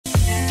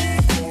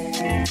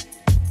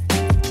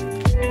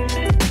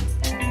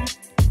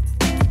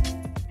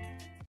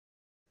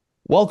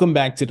Welcome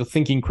back to the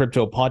Thinking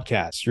Crypto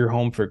podcast, your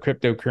home for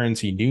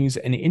cryptocurrency news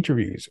and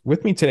interviews.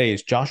 With me today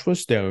is Joshua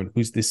Stone,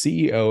 who's the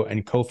CEO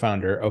and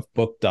co-founder of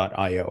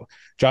Book.io.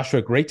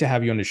 Joshua, great to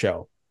have you on the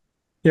show.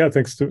 Yeah,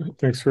 thanks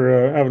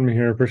for having me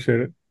here.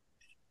 Appreciate it.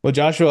 Well,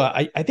 Joshua,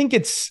 I think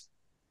it's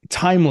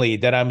timely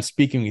that I'm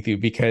speaking with you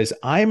because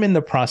I'm in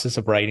the process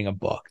of writing a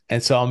book.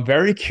 And so I'm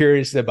very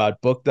curious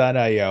about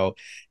Book.io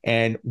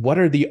and what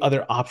are the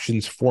other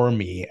options for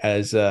me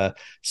as a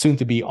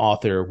soon-to-be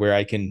author where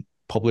I can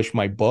publish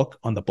my book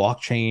on the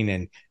blockchain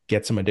and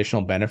get some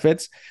additional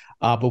benefits.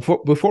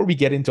 Before we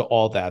get into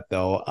all that,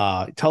 though,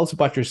 tell us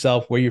about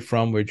yourself, where you're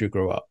from, where'd you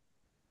grow up?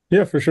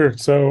 Yeah, for sure.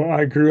 So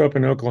I grew up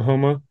in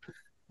Oklahoma.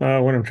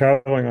 When I'm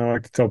traveling, I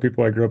like to tell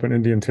people I grew up in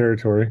Indian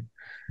Territory,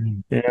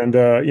 Mm. and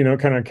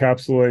kind of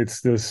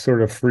encapsulates this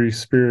sort of free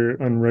spirit,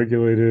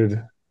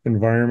 unregulated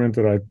environment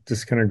that I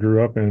just kind of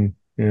grew up in.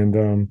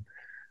 And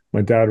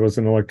my dad was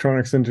an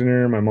electronics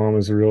engineer. My mom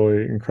was a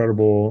really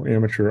incredible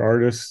amateur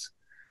artist.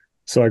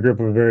 So I grew up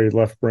with a very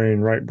left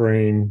brain, right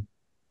brain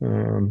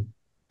um,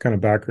 kind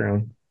of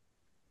background.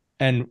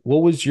 And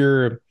what was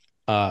your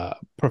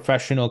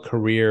professional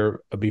career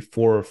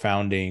before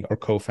founding or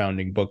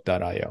co-founding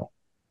Book.io?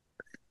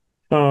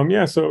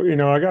 Yeah, so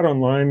I got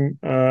online.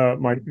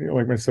 My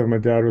like myself, my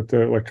dad with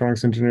the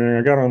electronics engineering.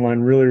 I got online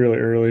really, really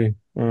early,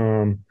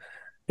 and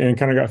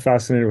kind of got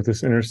fascinated with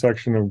this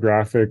intersection of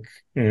graphic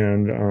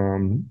and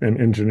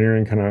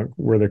engineering, kind of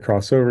where they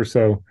cross over.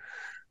 So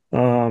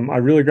I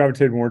really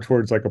gravitated more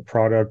towards like a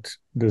product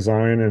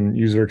design and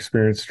user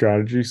experience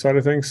strategy side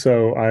of things.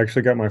 So I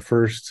actually got my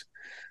first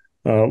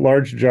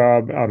large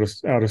job out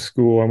of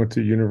school. I went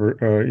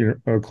to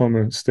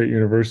Oklahoma State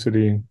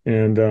University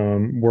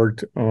and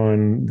worked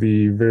on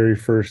the very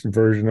first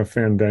version of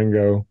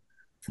Fandango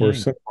for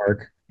Mm,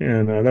 Cinemark,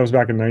 and that was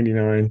back in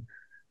 '99.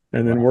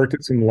 And then wow. worked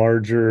at some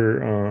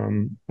larger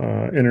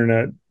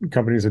internet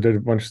companies. I did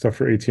a bunch of stuff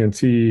for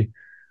AT&T,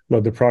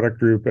 led the product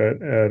group at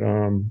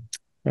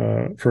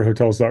for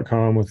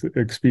hotels.com with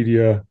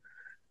Expedia,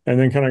 and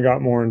then kind of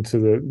got more into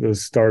the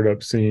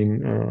startup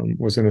scene.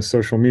 Was in a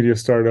social media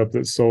startup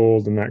that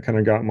sold, and that kind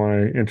of got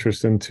my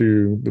interest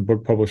into the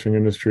book publishing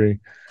industry.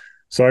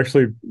 So I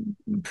actually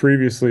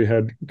previously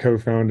had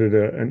co-founded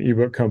an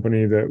ebook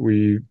company that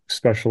we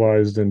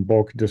specialized in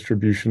bulk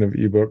distribution of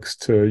ebooks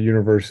to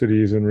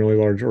universities and really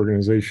large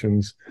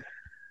organizations.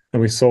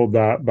 And we sold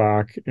that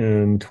back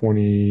in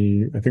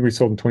 20, I think we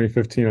sold in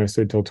 2015. I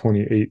stayed till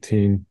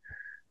 2018.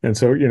 And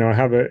so, I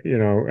have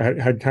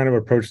had kind of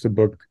approached the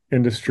book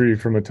industry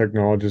from a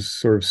technologist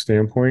sort of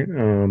standpoint.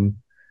 And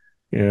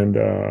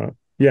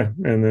yeah,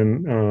 and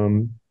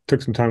then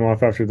took some time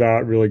off after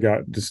that, really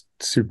got just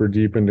super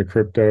deep into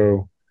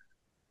crypto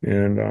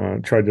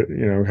and tried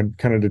to, had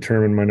kind of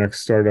determined my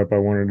next startup. I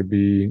wanted to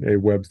be a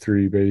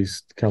Web3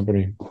 based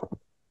company.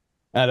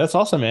 That's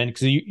awesome, man.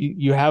 Because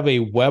you have a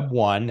Web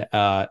one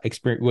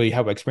experience. Well, you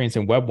have experience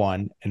in Web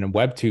one and in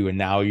Web two, and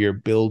now you're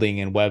building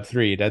in Web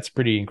three. That's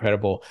pretty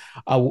incredible.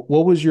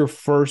 What was your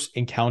first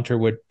encounter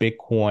with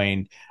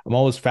Bitcoin? I'm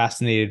always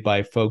fascinated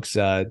by folks'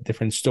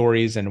 different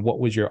stories, and what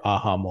was your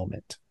aha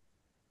moment?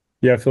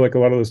 Yeah, I feel like a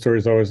lot of the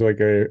stories always like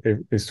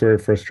a story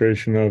of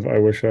frustration of I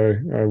wish I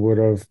would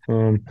have.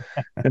 And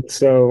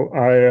so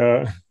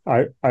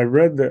I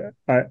read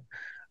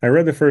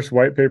the first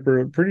white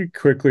paper pretty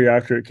quickly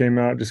after it came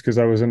out, just because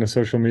I was in a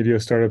social media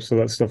startup, so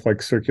that stuff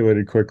like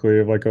circulated quickly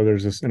of like, oh,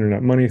 there's this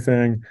internet money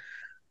thing.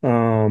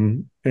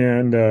 And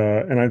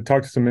I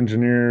talked to some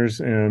engineers,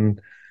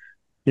 and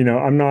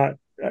I'm not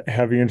a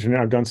heavy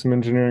engineer. I've done some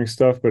engineering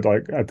stuff, but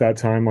like at that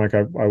time, like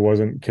I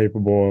wasn't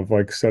capable of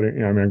like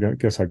setting, I mean, I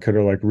guess I could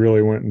have like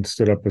really went and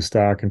stood up a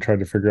stack and tried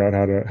to figure out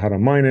how to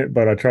mine it,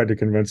 but I tried to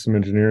convince some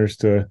engineers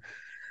to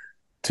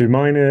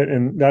mine it,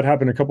 and that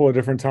happened a couple of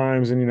different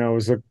times. And it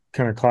was a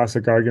kind of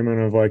classic argument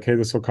of like, hey,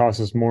 this will cost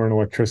us more in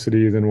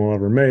electricity than we'll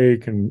ever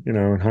make. And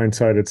in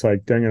hindsight, it's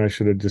like, dang it, I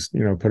should have just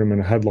put them in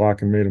a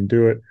headlock and made them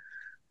do it.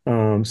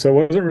 So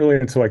it wasn't really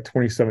until like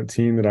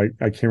 2017 that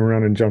I came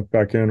around and jumped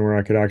back in where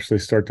I could actually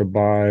start to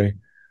buy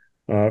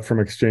from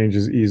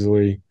exchanges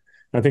easily.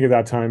 I think at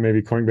that time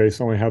maybe Coinbase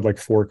only had like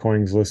four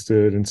coins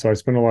listed, and so I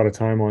spent a lot of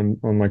time on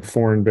like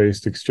foreign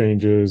based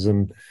exchanges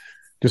and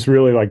just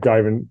really like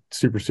diving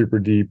super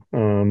deep.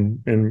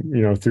 And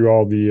through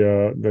all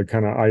the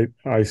kind of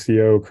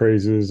ICO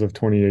crazes of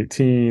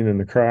 2018 and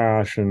the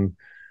crash. And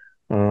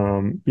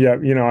yeah,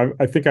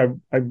 I think I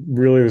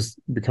really was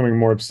becoming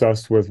more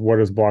obsessed with what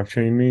does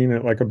blockchain mean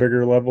at like a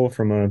bigger level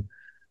from a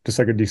just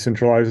like a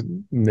decentralized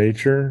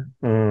nature.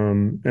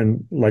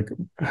 And like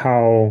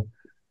how,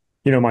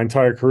 my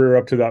entire career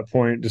up to that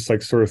point, just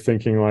like sort of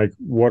thinking like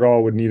what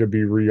all would need to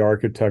be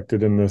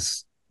re-architected in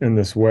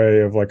this way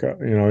of like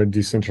a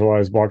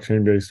decentralized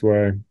blockchain based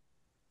way.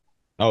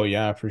 Oh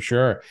yeah, for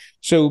sure.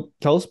 So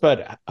tell us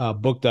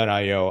about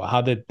Book.io.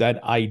 How did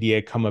that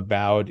idea come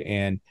about,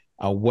 and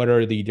what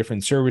are the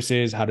different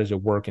services? How does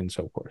it work, and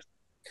so forth?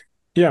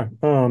 Yeah.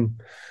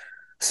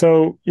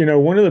 So,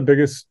 one of the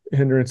biggest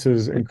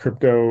hindrances in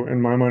crypto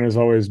in my mind has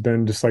always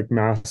been just like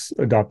mass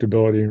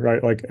adoptability,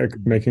 right? Like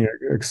making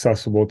it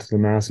accessible to the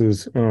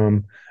masses.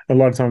 A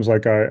lot of times,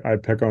 like I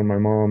pick on my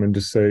mom and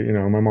just say,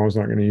 my mom's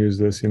not going to use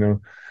this.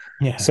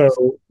 Yeah.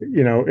 So,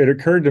 it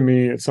occurred to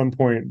me at some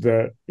point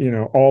that,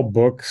 all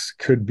books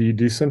could be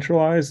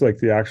decentralized, like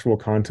the actual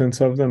contents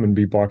of them and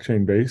be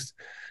blockchain based.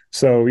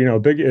 So, a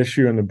big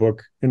issue in the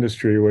book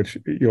industry, which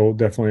you'll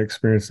definitely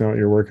experience now that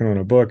you're working on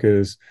a book,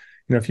 is,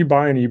 if you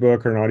buy an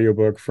ebook or an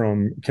audiobook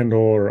from Kindle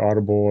or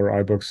Audible or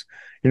iBooks,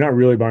 you're not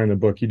really buying the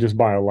book. You just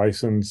buy a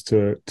license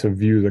to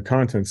view the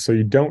contents. So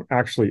you don't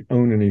actually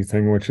own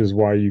anything, which is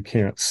why you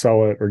can't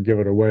sell it or give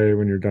it away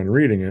when you're done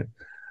reading it.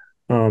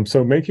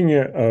 So making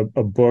it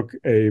a book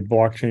a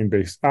blockchain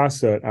based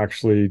asset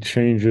actually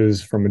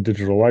changes from a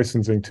digital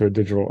licensing to a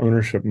digital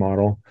ownership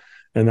model,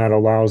 and that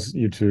allows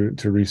you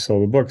to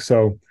resell the book.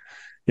 So,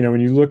 when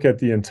you look at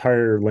the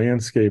entire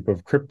landscape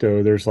of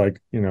crypto, there's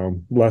like,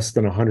 less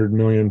than 100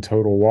 million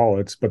total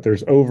wallets, but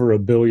there's over a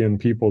billion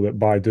people that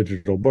buy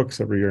digital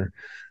books every year.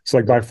 So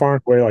like by far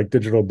and away, like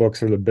digital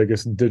books are the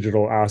biggest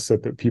digital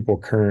asset that people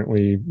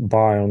currently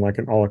buy on like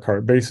an a la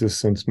carte basis,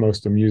 since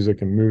most of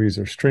music and movies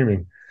are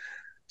streaming.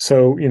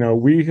 So,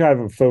 we have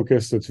a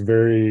focus that's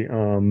very,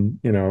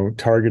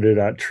 targeted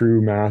at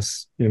true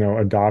mass,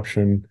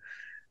 adoption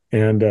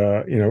and,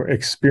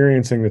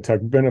 experiencing the tech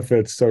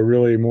benefits. So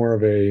really more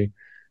of a,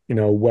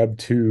 Web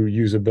 2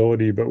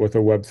 usability, but with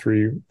a Web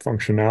 3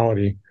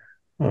 functionality.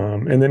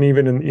 And then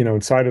even in,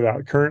 inside of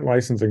that current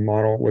licensing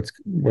model,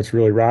 what's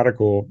really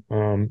radical,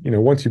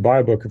 once you buy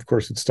a book, of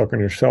course, it's stuck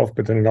on your shelf,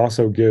 but then it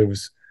also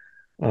gives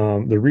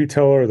the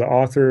retailer, the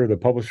author, the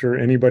publisher,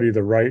 anybody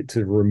the right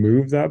to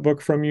remove that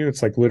book from you.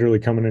 It's like literally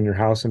coming in your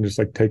house and just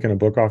like taking a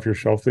book off your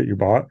shelf that you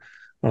bought,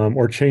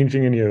 or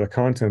changing any of the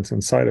contents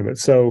inside of it.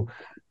 So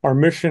our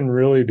mission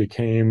really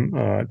became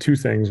two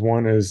things.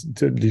 One is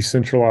to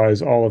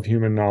decentralize all of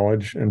human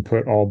knowledge and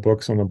put all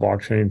books on the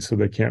blockchain so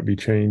they can't be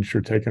changed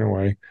or taken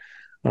away.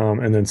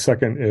 And then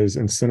second is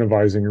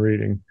incentivizing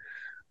reading.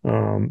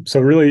 So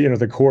really,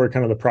 the core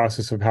kind of the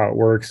process of how it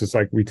works is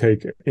like we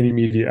take any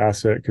media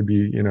asset, it could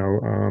be,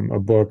 a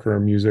book or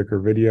a music or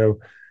video.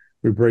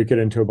 We break it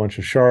into a bunch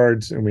of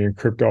shards and we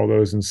encrypt all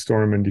those and store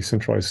them in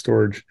decentralized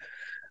storage.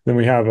 Then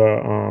we have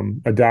a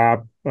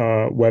DApp,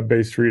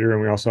 web-based reader,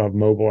 and we also have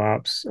mobile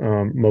apps,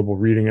 mobile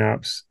reading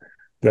apps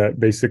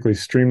that basically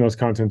stream those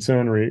contents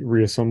in,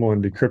 reassemble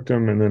and decrypt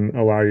them, and then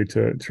allow you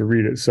to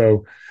read it.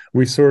 So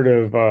we sort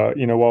of,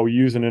 while we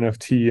use an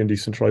NFT and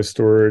decentralized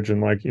storage and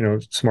like,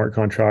 smart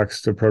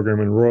contracts to program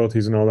and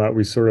royalties and all that,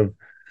 we sort of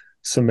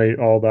summate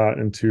all that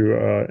into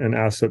an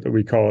asset that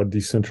we call a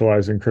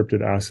decentralized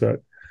encrypted asset.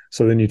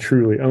 So then you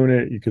truly own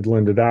it. You could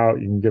lend it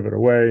out. You can give it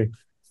away.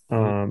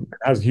 It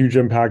has a huge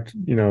impact,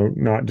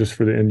 not just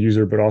for the end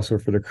user, but also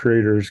for the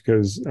creators,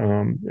 because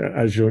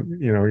as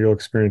you'll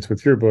experience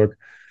with your book,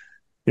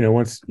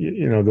 once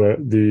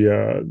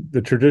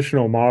the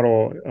traditional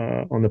model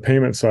on the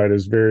payment side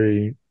is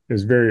very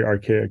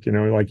archaic.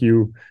 Like if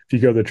you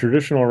go the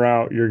traditional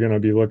route, you're going to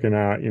be looking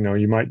at,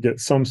 you might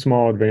get some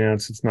small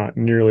advance. It's not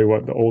nearly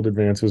what the old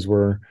advances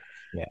were,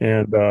 Yeah.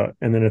 and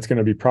then it's going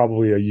to be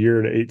probably a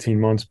year to 18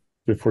 months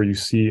before you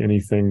see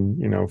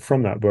anything,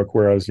 from that book.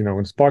 Whereas, when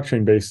it's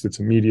blockchain based, it's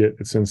immediate,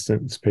 it's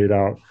instant, it's paid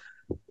out.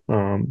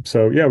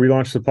 So yeah, we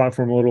launched the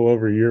platform a little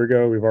over a year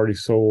ago. We've already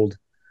sold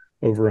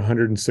over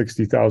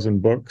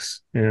 160,000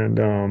 books,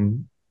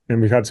 and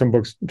we've had some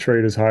books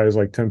trade as high as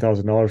like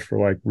 $10,000 for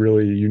like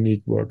really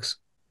unique books.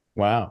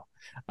 Wow.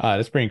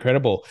 That's pretty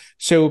incredible.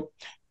 So,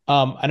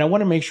 and I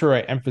want to make sure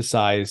I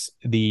emphasize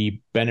the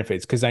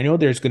benefits, because I know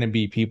there's going to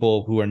be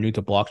people who are new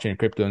to blockchain and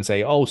crypto and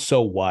say, oh,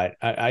 so what?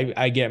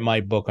 I get my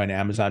book on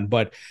Amazon.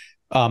 But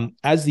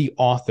as the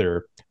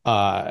author,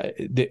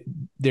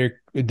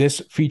 this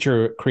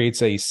feature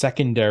creates a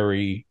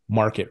secondary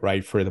market,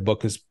 right, for the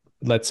book. Because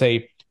let's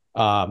say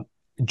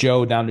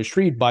Joe down the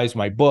street buys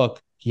my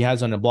book, he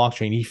has on a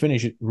blockchain, he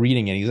finished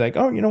reading it. He's like,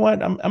 oh, you know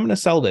what? I'm going to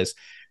sell this.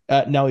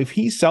 Now, if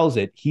he sells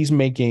it, he's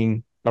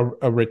making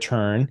a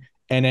return.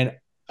 And then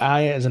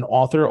I, as an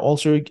author,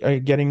 also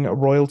getting a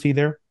royalty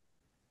there.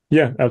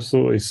 Yeah,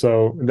 absolutely.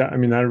 So that, I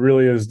mean, that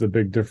really is the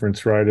big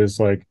difference, right? Is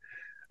like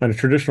on a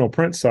traditional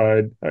print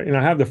side, I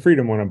have the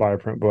freedom when I buy a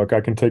print book.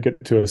 I can take it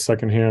to a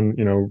secondhand,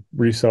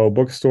 resale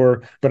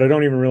bookstore, but I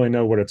don't even really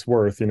know what it's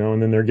worth, and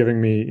then they're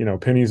giving me,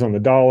 pennies on the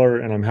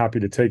dollar, and I'm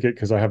happy to take it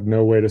because I have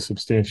no way to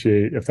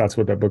substantiate if that's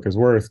what that book is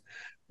worth.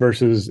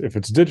 Versus if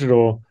it's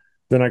digital,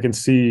 then I can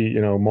see,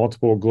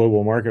 multiple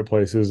global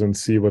marketplaces and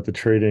see what the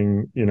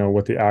trading,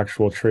 what the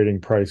actual trading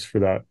price for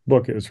that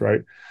book is,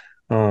 right?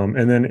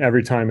 And then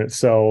every time it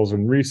sells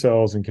and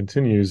resells and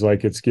continues,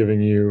 like it's giving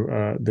you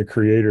the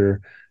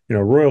creator,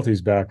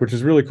 royalties back, which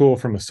is really cool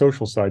from a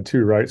social side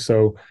too, right?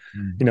 So,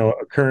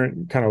 a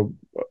current kind of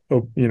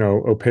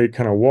opaque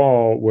kind of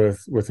wall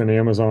with an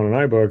Amazon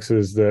and iBooks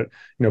is that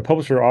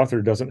publisher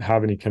author doesn't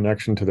have any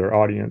connection to their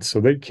audience,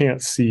 so they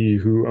can't see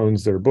who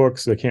owns their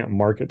books. They can't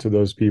market to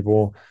those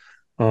people.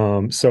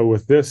 So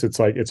with this, it's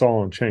like it's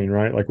all on chain,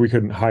 right? Like we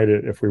couldn't hide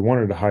it if we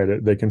wanted to hide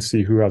it. They can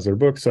see who has their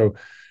book. So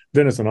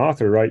then as an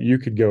author, right, you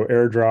could go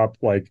airdrop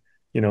like,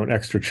 an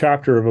extra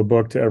chapter of a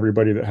book to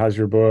everybody that has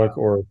your book,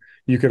 or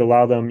you could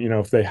allow them,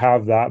 if they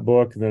have that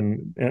book,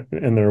 then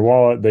in their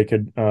wallet, they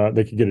could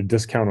get a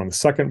discount on the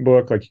second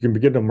book. Like you can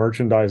begin to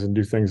merchandise and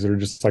do things that are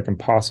just like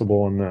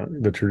impossible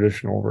in the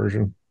traditional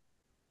version.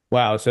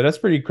 Wow, so that's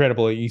pretty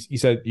incredible. You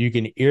said you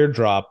can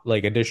airdrop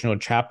like additional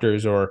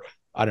chapters or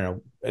I don't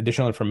know,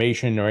 additional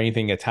information or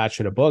anything attached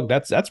to the book.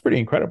 That's pretty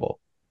incredible.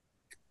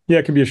 Yeah,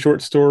 it could be a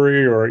short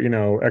story or,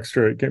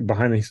 extra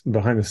behind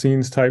the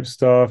scenes type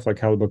stuff, like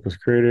how the book was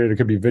created. It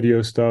could be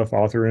video stuff,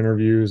 author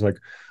interviews, like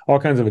all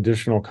kinds of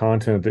additional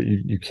content that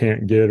you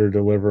can't get or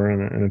deliver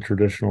in a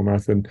traditional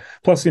method.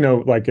 Plus,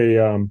 like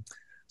a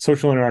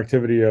social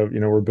interactivity of,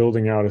 we're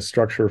building out a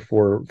structure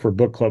for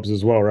book clubs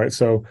as well, right?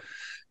 So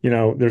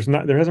there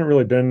hasn't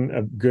really been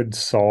a good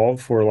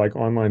solve for like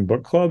online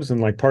book clubs. And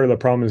like part of the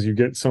problem is you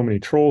get so many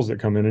trolls that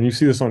come in, and you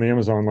see this on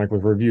Amazon, like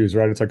with reviews,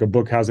 right? It's like a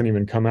book hasn't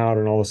even come out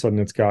and all of a sudden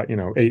it's got,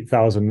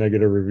 8,000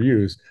 negative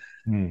reviews.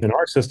 Hmm. In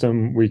our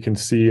system, we can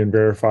see and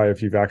verify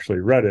if you've actually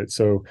read it.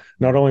 So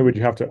not only would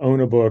you have to own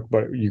a book,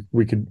 but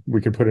we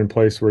could put in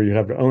place where you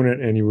have to own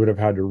it and you would have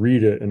had to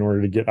read it in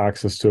order to get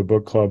access to a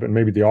book club, and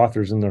maybe the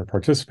authors in there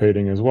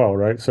participating as well,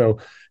 right? So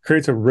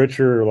creates a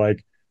richer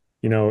like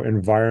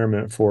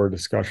environment for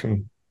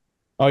discussion.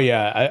 Oh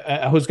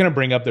yeah, I was gonna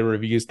bring up the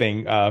reviews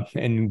thing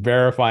and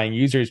verifying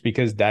users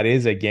because that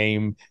is a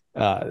game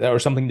or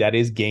something that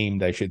is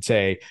gamed, I should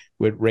say,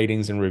 with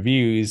ratings and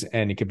reviews,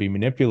 and it could be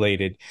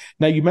manipulated.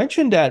 Now you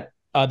mentioned that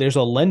there's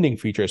a lending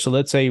feature. So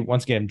let's say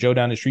once again, Joe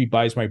down the street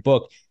buys my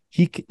book.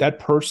 That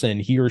person,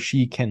 he or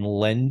she can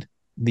lend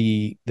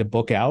the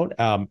book out.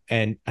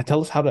 And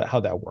tell us how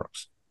that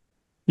works.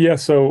 Yeah,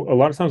 so a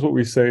lot of times what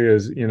we say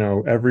is,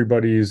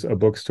 everybody's a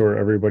bookstore,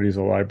 everybody's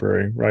a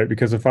library, right?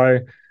 Because if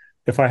I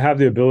have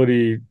the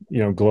ability,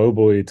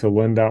 globally to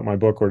lend out my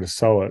book or to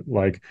sell it,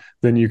 like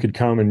then you could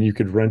come and you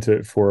could rent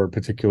it for a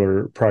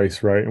particular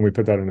price, right? And we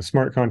put that in a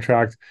smart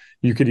contract.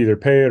 You could either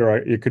pay it or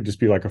it could just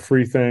be like a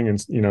free thing,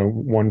 and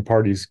one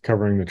party's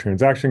covering the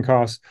transaction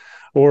costs.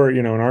 Or,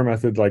 in our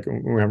method, like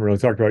we haven't really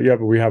talked about it yet,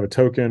 but we have a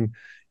token.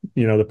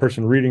 The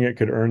person reading it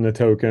could earn the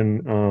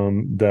token,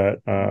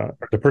 that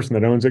the person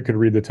that owns it could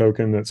read the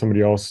token that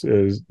somebody else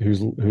is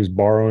who's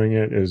borrowing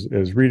it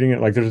is reading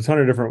it. Like there's a ton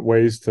of different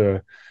ways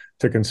to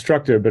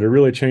construct it, but it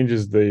really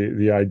changes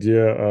the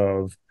idea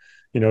of,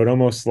 it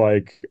almost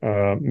like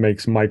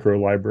makes micro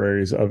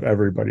libraries of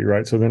everybody,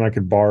 right? So then I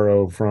could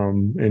borrow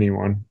from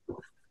anyone.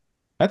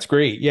 That's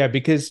great. Yeah,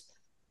 because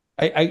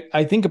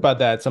I think about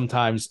that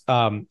sometimes.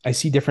 I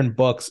see different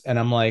books and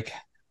I'm like,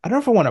 I don't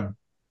know if I want to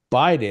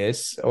buy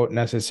this or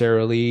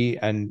necessarily,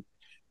 and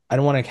I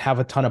don't want to have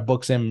a ton of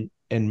books in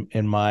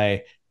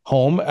my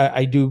home.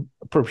 I do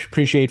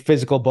appreciate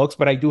physical books,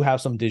 but I do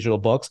have some digital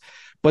books.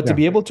 But to Yeah.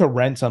 be able to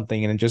rent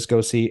something and just go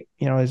see,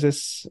 is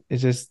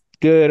this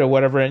good or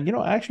whatever, and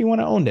I actually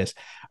want to own this.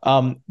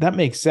 That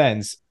makes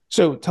sense.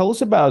 So tell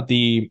us about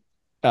the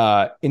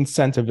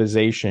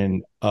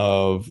incentivization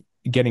of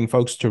getting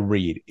folks to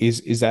read.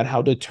 Is that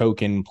how the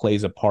token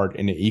plays a part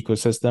in the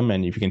ecosystem?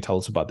 And if you can tell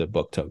us about the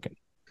book token.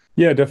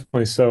 Yeah,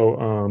 definitely.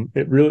 So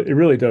it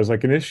really does.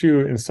 Like an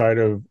issue inside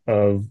of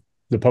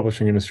the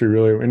publishing industry,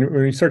 really, and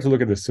when you start to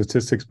look at the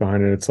statistics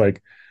behind it, it's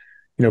like,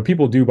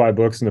 people do buy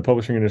books, and the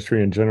publishing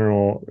industry in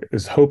general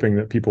is hoping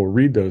that people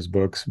read those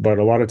books. But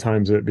a lot of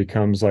times it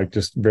becomes like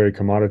just very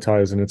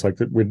commoditized, and it's like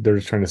they're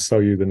just trying to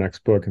sell you the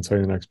next book and sell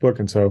you the next book.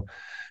 And so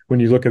when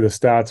you look at the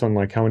stats on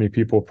like how many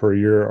people per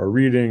year are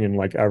reading and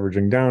like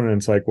averaging down, and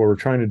it's like what we're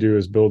trying to do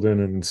is build in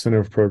an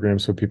incentive program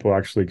so people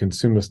actually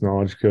consume this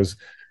knowledge, because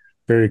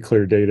very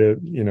clear data,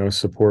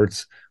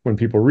 supports when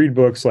people read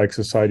books, like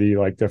society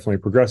like definitely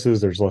progresses.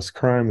 There's less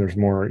crime, there's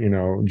more,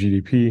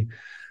 GDP.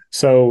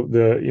 So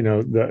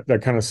that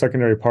kind of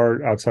secondary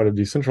part outside of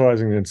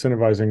decentralizing, the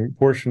incentivizing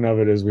portion of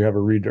it is we have a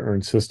read to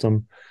earn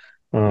system.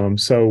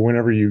 So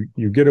whenever you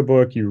get a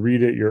book, you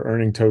read it, you're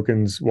earning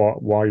tokens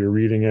while you're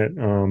reading it.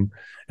 And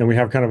we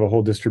have kind of a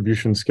whole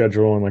distribution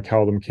schedule and like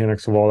how the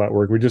mechanics of all that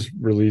work. We just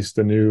released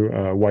a new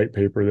white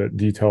paper that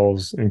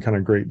details in kind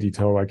of great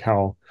detail like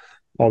how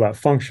all that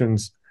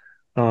functions.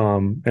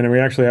 And then we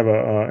actually have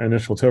a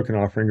initial token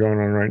offering going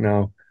on right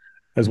now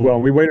as well.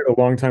 And we waited a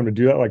long time to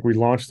do that. Like we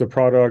launched the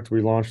product,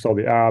 we launched all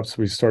the apps,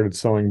 we started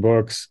selling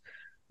books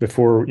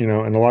before,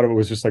 and a lot of it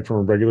was just like from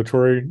a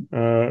regulatory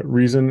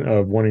reason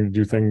of wanting to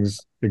do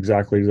things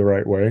exactly the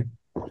right way.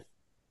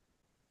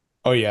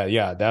 Oh yeah,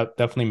 yeah, that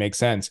definitely makes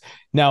sense.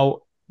 Now,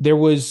 there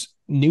was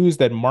news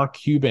that Mark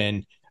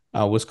Cuban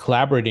was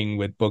collaborating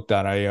with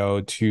Book.io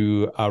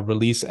to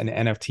release an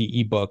NFT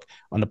ebook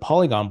on the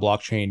Polygon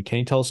blockchain. Can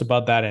you tell us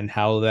about that and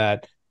how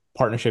that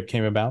partnership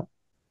came about?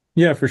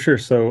 Yeah, for sure.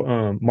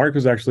 So Mark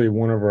was actually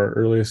one of our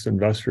earliest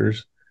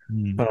investors,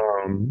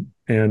 Mm.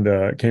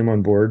 and came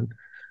on board.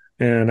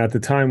 And at the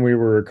time, we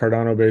were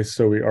Cardano based,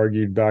 so we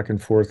argued back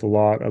and forth a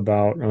lot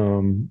about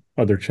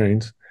other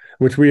chains,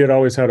 which we had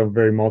always had a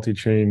very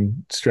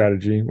multi-chain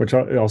strategy. Which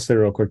I'll say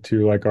real quick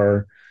too. Like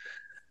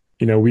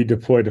we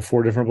deployed to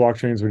 4 different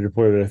blockchains. We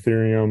deployed to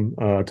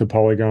Ethereum, to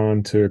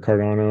Polygon, to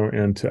Cardano,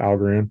 and to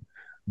Algorand.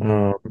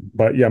 Um,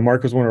 but yeah,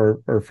 Mark was one of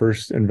our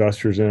first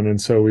investors in, and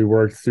so we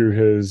worked through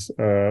his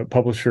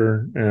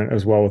publisher and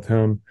as well with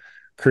him,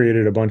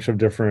 created a bunch of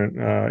different.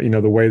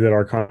 The way that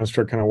our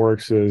construct kind of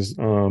works is,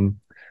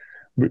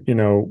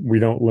 we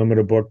don't limit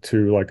a book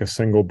to like a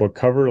single book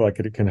cover. Like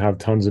it can have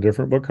tons of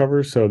different book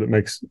covers, so that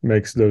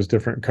makes those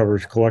different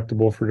covers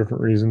collectible for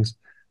different reasons.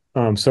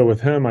 So with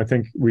him, I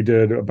think we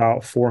did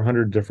about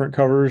 400 different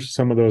covers.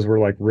 Some of those were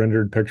like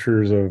rendered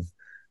pictures of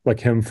like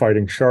him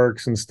fighting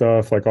sharks and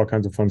stuff, like all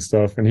kinds of fun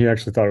stuff. And he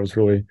actually thought it was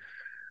really,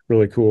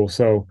 really cool.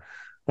 So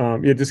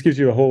it just gives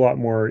you a whole lot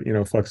more,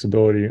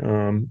 flexibility.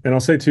 And I'll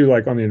say too,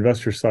 like on the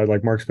investor side,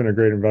 like Mark's been a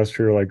great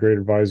investor, like great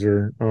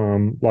advisor,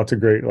 lots of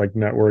great like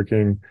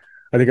networking.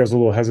 I think I was a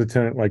little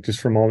hesitant, like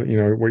just from all,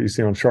 what you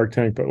see on Shark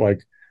Tank, but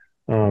like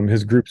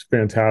his group's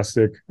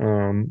fantastic.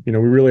 We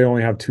really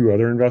only have 2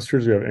 other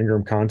investors. We have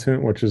Ingram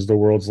Content, which is the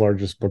world's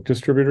largest book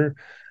distributor,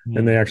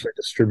 and they actually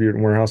distribute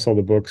and warehouse all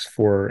the books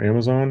for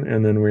Amazon.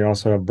 And then we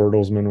also have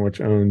Bertelsmann,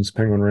 which owns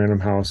Penguin Random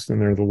House, and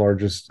they're the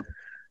largest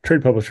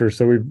trade publisher.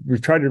 So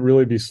we've tried to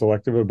really be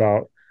selective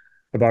about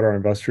our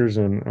investors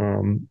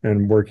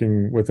and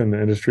working within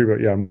the industry.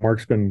 But yeah,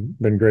 Mark's been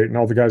great, and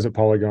all the guys at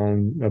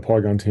Polygon, the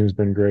Polygon team's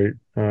been great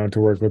to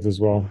work with as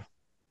well.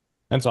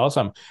 That's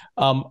awesome.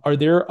 Are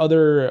there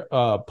other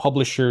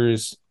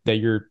publishers that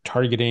you're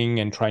targeting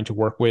and trying to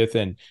work with?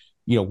 And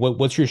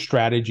what's your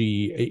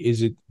strategy?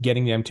 Is it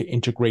getting them to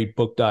integrate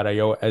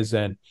Book.io as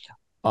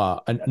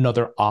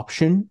another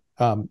option?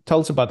 Tell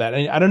us about that.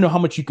 And I don't know how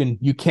much you can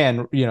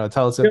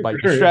tell us Yeah, about for your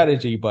sure. Yeah.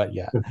 strategy, but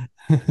yeah.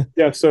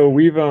 Yeah, so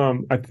we've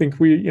I think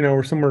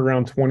we're somewhere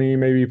around 20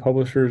 maybe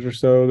publishers or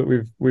so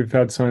that we've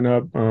had sign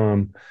up.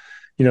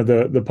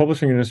 The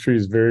publishing industry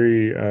is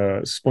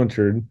very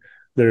splintered.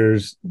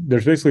 There's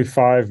basically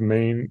 5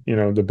 main,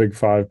 the big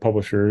 5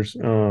 publishers.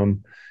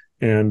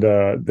 And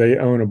they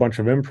own a bunch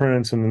of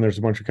imprints, and then there's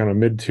a bunch of kind of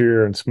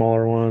mid-tier and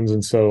smaller ones.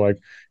 And so like,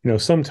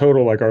 some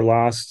total, like our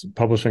last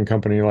publishing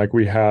company, like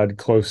we had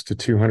close to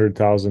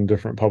 200,000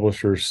 different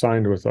publishers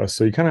signed with us.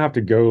 So you kind of have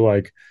to go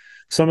like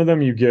some of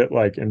them you get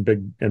like in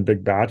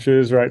big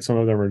batches, right? Some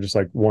of them are just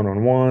like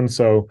one-on-one.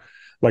 So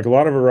like a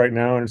lot of it right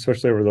now, and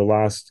especially over the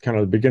last kind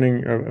of the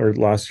beginning or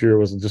last year,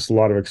 was just a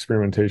lot of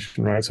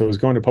experimentation, right? So it was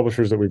going to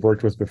publishers that we've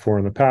worked with before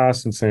in the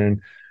past and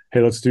saying,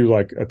 hey, let's do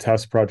like a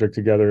test project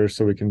together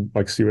so we can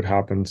like see what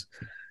happens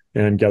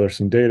and gather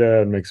some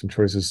data and make some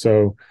choices.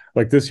 So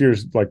like this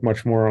year's like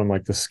much more on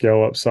like the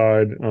scale up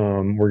side.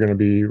 We're going to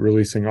be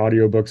releasing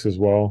audiobooks as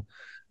well.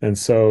 And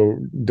so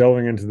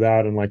delving into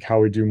that and like how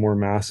we do more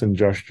mass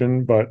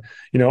ingestion. But,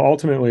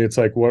 ultimately it's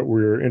like what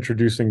we're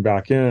introducing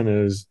back in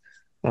is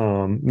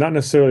not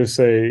necessarily to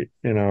say,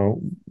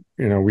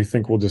 we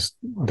think we'll just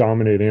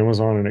dominate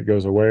Amazon and it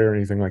goes away or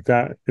anything like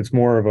that. It's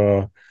more of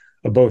a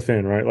both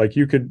in, right? Like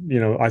you could,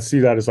 I see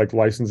that as like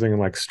licensing and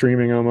like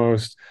streaming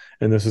almost,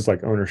 and this is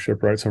like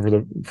ownership, right? So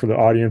for the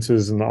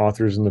audiences and the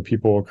authors and the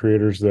people,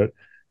 creators that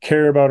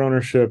care about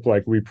ownership,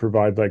 like we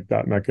provide like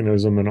that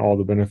mechanism and all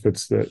the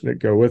benefits that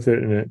go with it,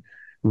 and it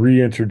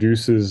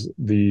reintroduces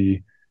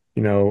the,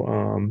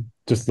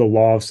 just the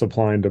law of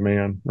supply and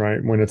demand,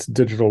 right? When it's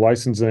digital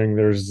licensing,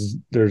 there's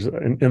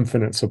an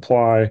infinite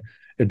supply.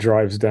 It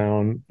drives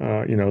down,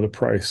 the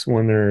price.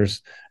 When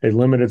there's a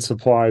limited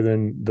supply,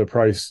 then the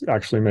price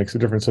actually makes a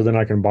difference. So then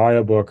I can buy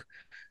a book,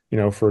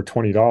 for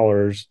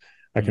 $20.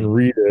 I can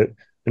read it,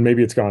 and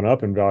maybe it's gone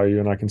up in value,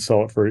 and I can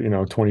sell it for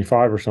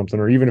 25 or something.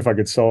 Or even if I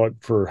could sell it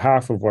for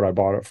half of what I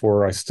bought it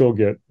for, I still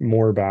get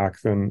more back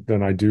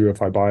than I do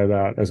if I buy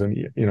that as a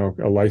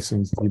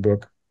licensed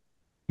ebook.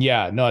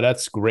 Yeah, no,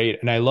 that's great.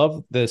 And I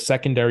love the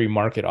secondary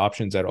market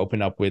options that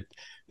open up with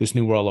this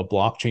new world of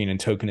blockchain and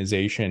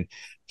tokenization.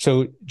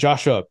 So,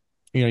 Joshua,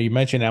 you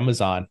mentioned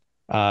Amazon.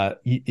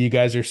 You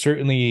guys are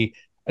certainly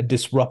a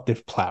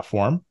disruptive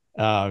platform,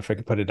 if I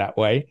could put it that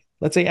way.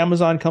 Let's say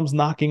Amazon comes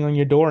knocking on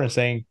your door and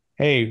saying,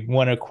 hey, we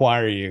want to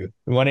acquire you.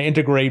 We want to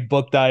integrate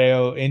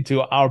Book.io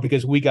into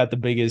because we got the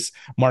biggest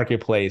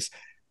marketplace.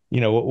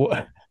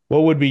 What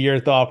would be your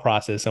thought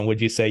process? And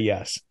would you say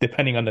yes,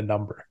 depending on the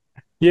number?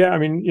 Yeah, I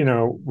mean,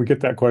 we get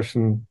that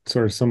question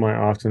sort of semi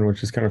often,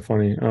 which is kind of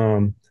funny.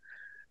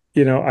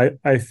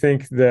 I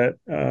think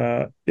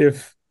that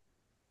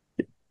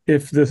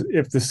if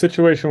the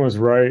situation was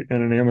right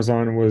and an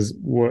Amazon was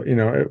what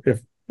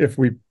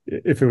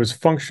if it was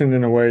functioned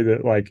in a way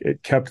that like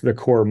it kept the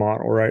core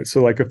model, right?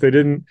 So like if they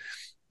didn't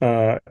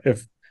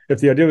if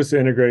the idea was to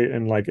integrate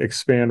and like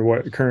expand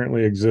what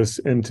currently exists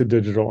into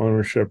digital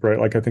ownership, right?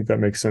 Like I think that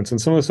makes sense.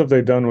 And some of the stuff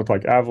they've done with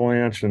like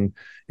Avalanche and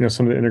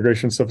some of the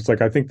integration stuff, it's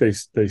like I think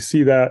they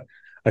see that.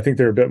 I think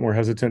they're a bit more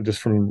hesitant just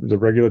from the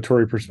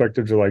regulatory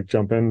perspective to like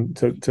jump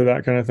into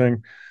that kind of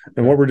thing.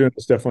 And what we're doing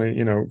is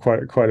definitely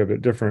quite a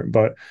bit different.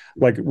 But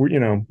like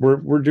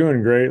we're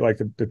doing great.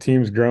 Like the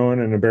team's growing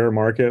in a bear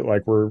market.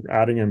 Like we're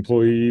adding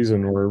employees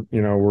and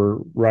we're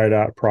right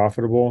at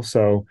profitable.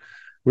 So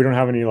we don't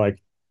have any like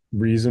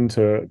reason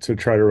to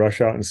try to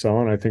rush out and sell.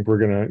 And I think we're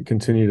going to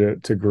continue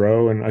to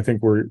grow. And I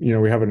think we're,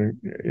 we have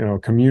a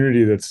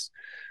community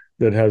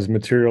that has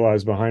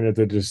materialized behind it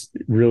that just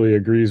really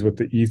agrees with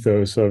the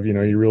ethos of,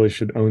 you really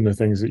should own the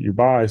things that you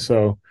buy.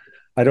 So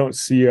I don't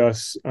see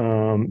us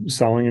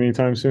selling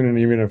anytime soon. And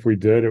even if we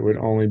did, it would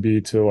only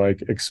be to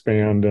like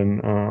expand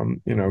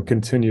and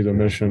continue the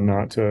mission,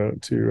 not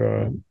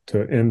to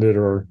end it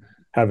or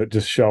have it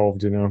just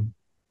shelved.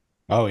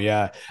 Oh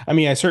yeah. I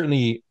mean, I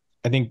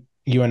think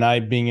you and I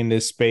being in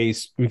this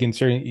space, we can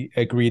certainly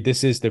agree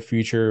this is the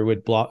future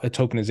with block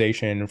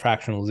tokenization,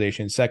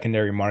 fractionalization,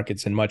 secondary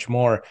markets, and much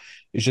more.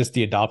 It's just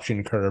the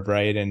adoption curve,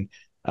 right? And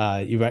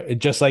you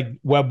just like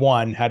Web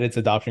 1 had its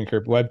adoption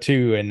curve, Web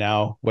 2, and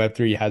now Web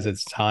 3 has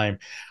its time.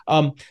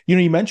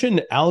 You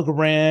mentioned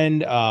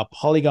Algorand,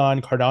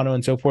 Polygon, Cardano,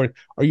 and so forth.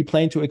 Are you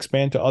planning to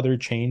expand to other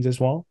chains as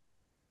well?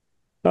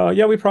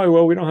 Yeah, we probably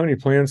will. We don't have any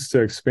plans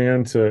to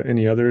expand to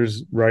any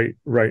others right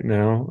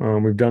now.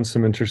 We've done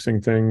some interesting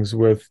things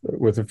with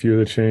a few of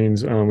the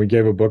chains. We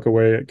gave a book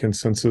away at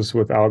Consensus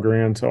with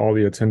Algorand to all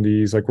the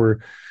attendees. Like we're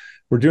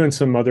doing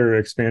some other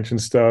expansion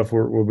stuff.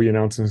 We'll be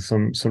announcing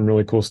some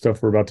really cool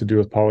stuff we're about to do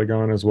with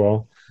Polygon as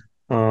well.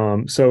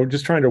 So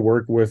just trying to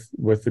work with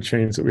the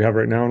chains that we have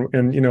right now.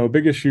 And a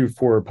big issue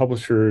for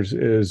publishers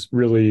is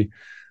really,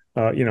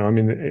 I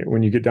mean,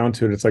 when you get down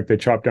to it, it's like they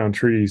chop down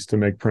trees to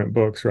make print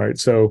books, right?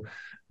 So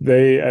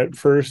they at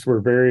first were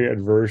very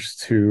adverse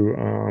to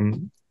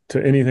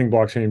anything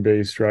blockchain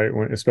based, right?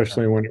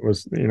 Especially when it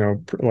was,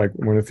 like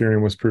when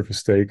Ethereum was proof of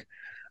stake.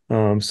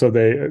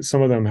 So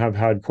some of them have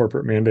had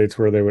corporate mandates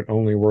where they would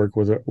only work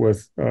with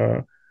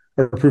or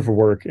proof of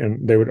work,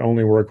 and they would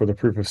only work with a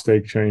proof of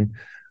stake chain.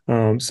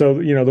 So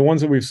the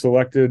ones that we've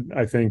selected,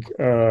 I think,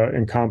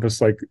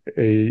 encompass like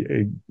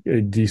a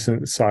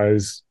decent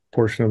size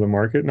portion of the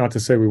market. Not to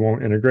say we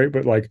won't integrate,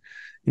 but like,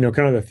 kind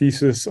of the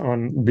thesis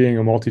on being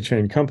a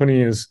multi-chain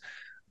company is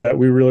that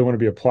we really want to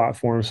be a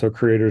platform so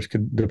creators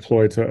could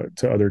deploy to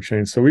other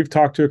chains. So we've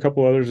talked to a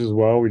couple others as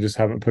well. We just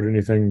haven't put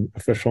anything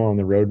official on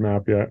the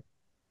roadmap yet.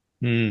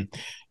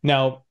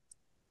 Now,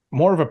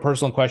 more of a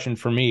personal question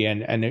for me,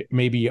 and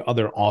maybe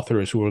other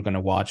authors who are going to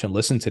watch and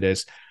listen to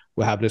this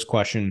will have this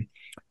question.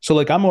 So,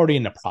 like, I'm already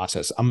in the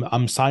process.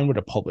 I'm signed with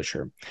a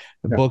publisher.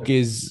 The Yeah. book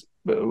is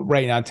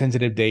right now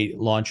tentative date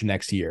launch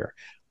next year.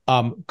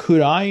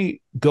 Could I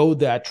go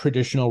that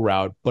traditional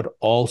route, but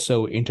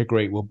also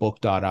integrate with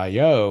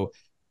Book.io?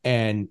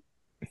 And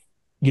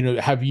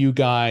have you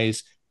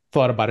guys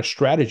thought about a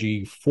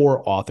strategy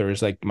for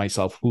authors like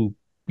myself who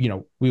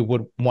we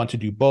would want to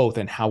do both,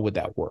 and how would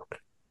that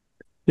work?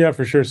 Yeah,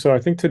 for sure. So I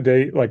think to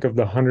date, like of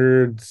the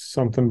 100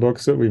 something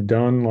books that we've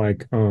done,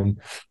 like a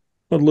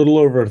little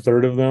over a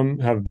third of them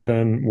have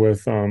been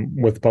with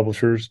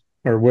publishers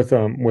or with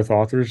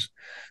authors.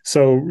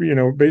 So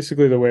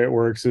basically the way it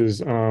works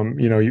is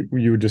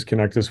you would just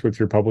connect us with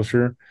your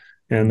publisher,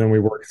 and then we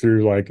work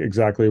through like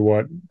exactly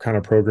what kind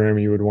of program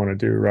you would want to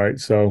do, right?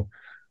 So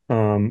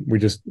we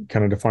just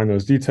kind of define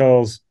those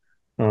details.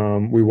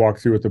 We walk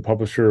through with the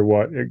publisher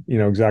what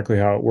exactly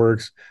how it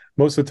works.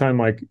 Most of the time,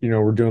 like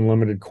we're doing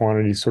limited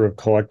quantity sort of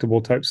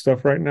collectible type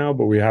stuff right now,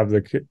 but we have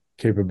the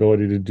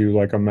capability to do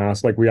like a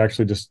mass. Like we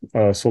actually just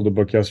sold a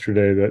book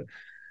yesterday that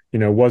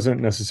wasn't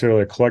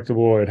necessarily a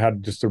collectible. It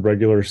had just a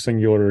regular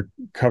singular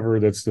cover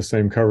that's the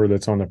same cover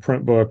that's on the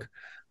print book.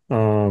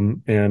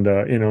 And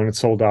it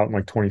sold out in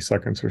like 20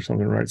 seconds or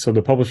something, right? So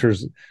the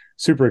publisher's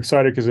super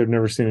excited because they've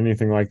never seen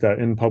anything like that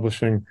in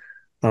publishing.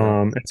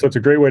 And so it's a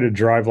great way to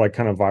drive like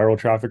kind of viral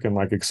traffic and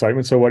like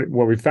excitement. So what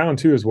we found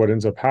too is what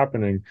ends up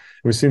happening.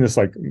 We've seen this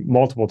like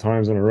multiple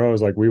times in a row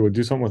is like we would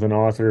do something with an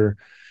author,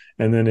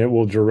 and then it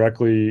will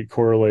directly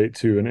correlate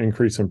to an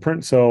increase in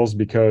print sales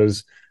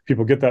because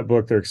people get that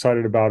book, they're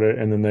excited about it,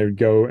 and then they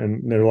go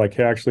and they're like,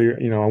 hey, actually,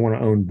 I want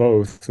to own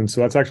both. And so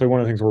that's actually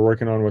one of the things we're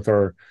working on with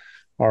our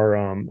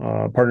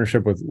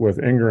partnership with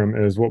Ingram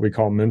is what we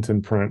call mint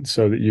and print,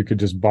 so that you could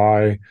just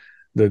buy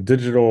the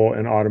digital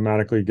and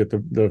automatically get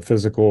the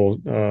physical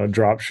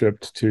drop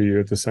shipped to you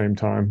at the same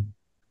time.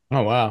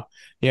 Oh, wow.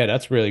 Yeah,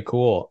 that's really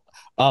cool.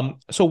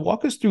 So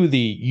walk us through the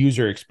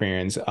user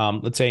experience.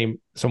 Let's say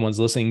someone's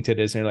listening to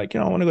this and they're like,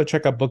 I want to go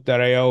check out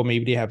book.io.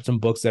 Maybe they have some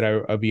books that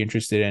I'd be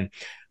interested in.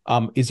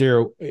 Is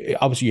there,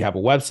 obviously you have a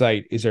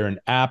website, is there an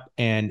app?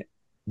 And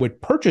with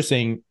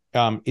purchasing,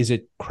 is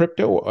it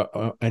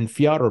crypto and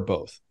fiat or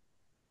both?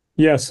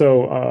 Yeah,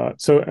 so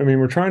I mean,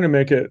 we're trying to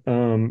make it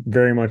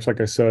very much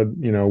like I said,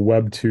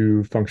 Web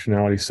 2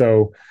 functionality.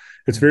 So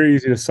it's very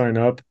easy to sign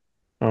up.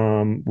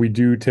 We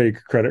do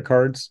take credit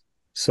cards.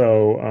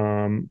 So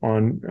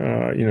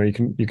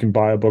you can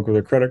buy a book with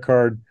a credit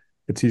card.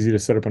 It's easy to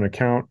set up an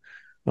account.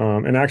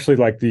 And actually,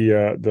 like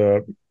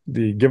the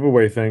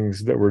giveaway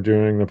things that we're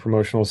doing, the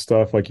promotional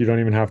stuff, like you don't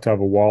even have to have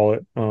a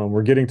wallet.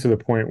 We're getting to the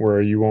point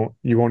where you won't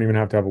even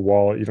have to have a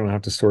wallet. You don't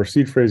have to store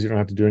seed phrase. You don't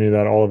have to do any of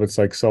that. All of it's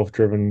like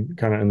self-driven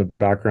kind of in the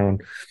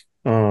background.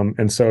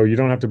 And so you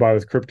don't have to buy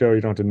with crypto.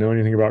 You don't have to know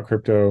anything about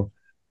crypto.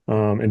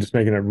 And just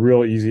making it a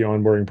real easy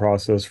onboarding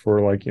process for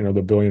like,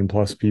 the billion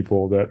plus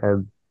people that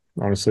are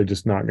honestly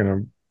just not going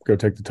to go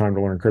take the time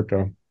to learn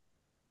crypto.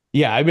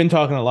 Yeah, I've been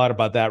talking a lot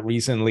about that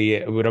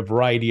recently with a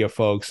variety of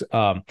folks.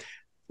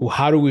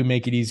 How do we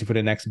make it easy for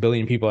the next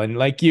billion people? And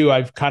like you,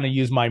 I've kind of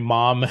used my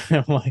mom and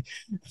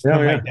Yeah,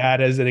 my yeah.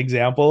 dad as an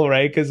example,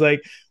 right? Because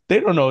like they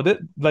don't know that,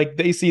 like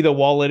they see the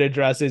wallet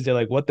addresses, they're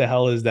like, "What the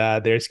hell is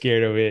that?" They're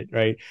scared of it,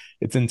 right?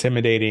 It's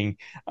intimidating.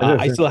 It is.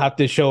 I Yeah. still have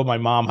to show my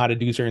mom how to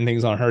do certain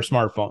things on her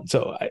smartphone,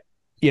 so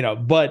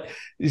but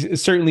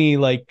certainly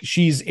like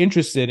she's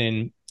interested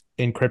in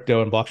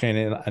crypto and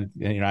blockchain,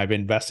 and I've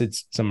invested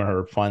some of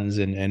her funds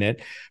in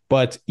it.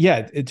 But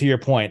yeah, to your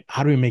point,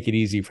 how do we make it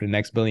easy for the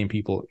next billion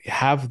people?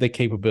 Have the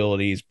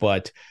capabilities,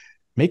 but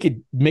make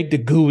the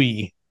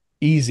GUI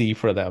easy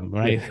for them, Yeah.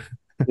 right?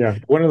 Yeah.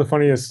 One of the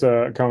funniest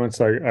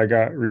comments I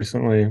got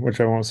recently, which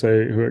I won't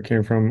say who it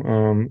came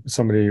from,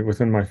 somebody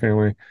within my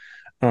family,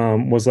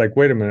 was like,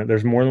 wait a minute,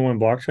 there's more than one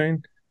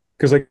blockchain?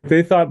 Because like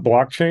they thought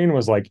blockchain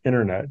was like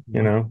internet,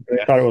 you know, they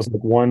Yeah. thought it was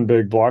like one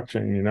big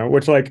blockchain, you know,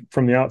 which like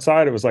from the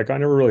outside, it was like, I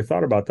never really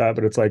thought about that.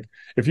 But it's like,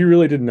 if you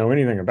really didn't know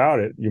anything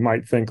about it, you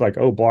might think like,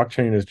 oh,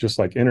 blockchain is just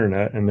like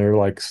internet. And they're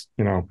like,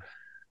 you know,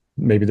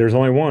 maybe there's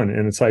only one.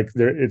 And it's like,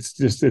 there, it's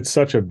just, it's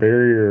such a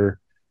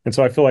barrier. And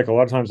so I feel like a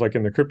lot of times, like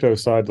in the crypto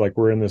side, like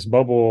we're in this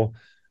bubble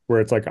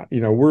where it's like,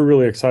 you know, we're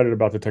really excited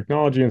about the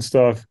technology and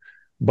stuff,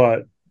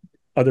 but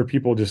other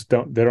people just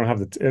don't, they don't have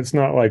the, it's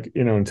not like,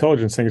 you know,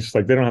 intelligence thing. It's just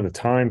like they don't have the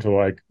time to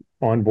like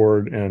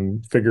onboard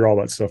and figure all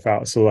that stuff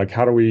out. So like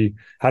how do we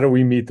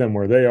meet them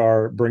where they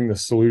are, bring the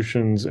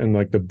solutions and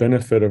like the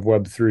benefit of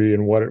Web3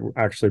 and what it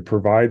actually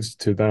provides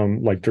to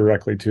them, like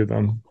directly to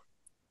them.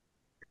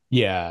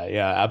 Yeah,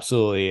 yeah,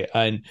 absolutely.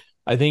 And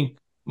I think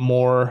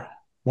more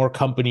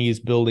companies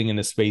building in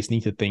the space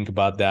need to think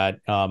about that.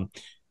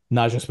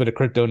 Not just for the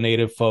crypto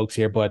native folks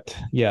here, but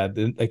yeah,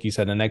 like you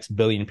said, the next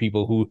billion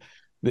people who,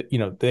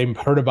 they've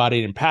heard about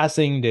it in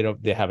passing.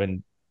 They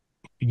haven't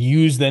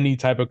used any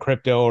type of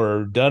crypto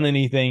or done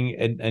anything,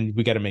 and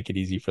we got to make it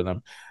easy for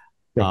them.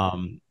 Yeah.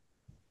 Um,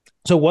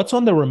 so what's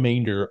on the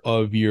remainder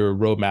of your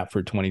roadmap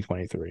for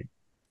 2023?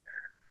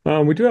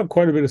 We do have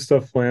quite a bit of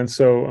stuff planned.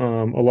 So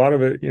a lot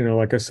of it, you know,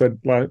 like I said,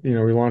 you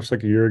know, we launched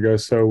like a year ago.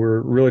 So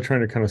we're really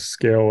trying to kind of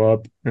scale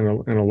up in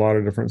a lot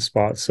of different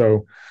spots.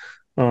 So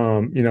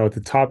you know, at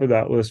the top of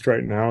that list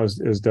right now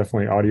is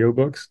definitely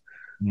audiobooks.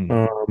 Hmm.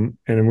 And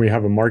then we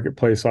have a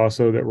marketplace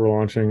also that we're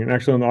launching. And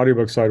actually on the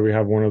audiobook side, we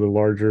have one of the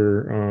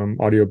larger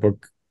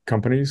audiobook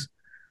companies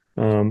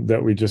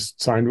that we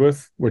just signed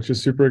with, which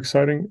is super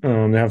exciting.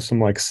 They have some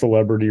like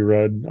celebrity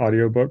read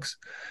audiobooks,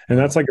 and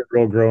that's like a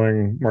real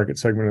growing market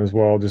segment as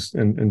well, just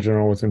in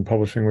general within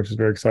publishing, which is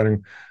very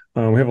exciting.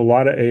 We have a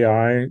lot of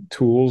AI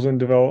tools in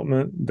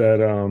development that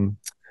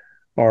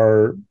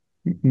are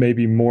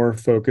maybe more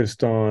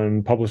focused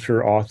on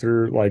publisher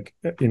author, like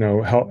you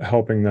know,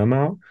 helping them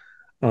out.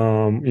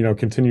 You know,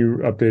 continue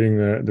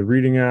updating the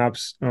reading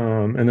apps.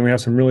 And then we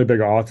have some really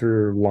big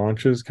author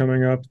launches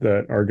coming up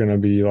that are going to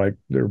be like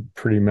they're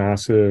pretty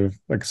massive,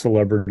 like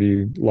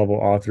celebrity level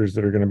authors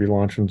that are going to be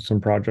launching some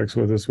projects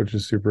with us, which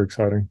is super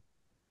exciting.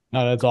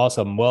 No, that's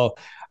awesome. Well,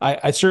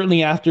 I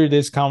certainly after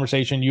this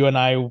conversation, you and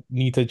I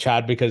need to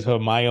chat because of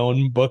my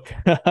own book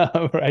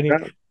writing.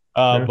 Yeah,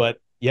 yeah.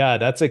 But yeah,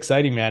 that's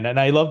exciting, man. And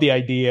I love the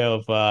idea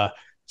of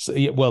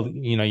well,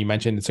 you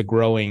mentioned it's a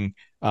growing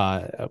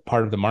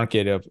part of the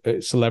market of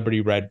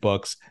celebrity read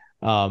books.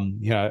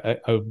 I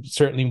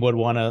certainly would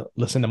want to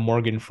listen to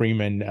Morgan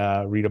Freeman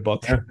read a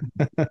book.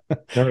 Yeah,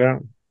 no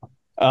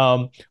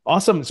doubt.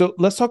 Awesome. So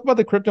let's talk about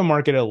the crypto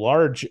market at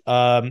large.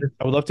 I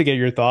would love to get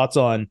your thoughts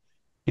on,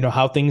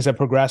 how things have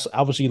progressed.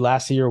 Obviously,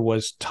 last year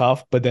was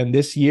tough, but then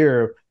this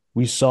year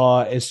we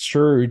saw a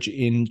surge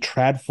in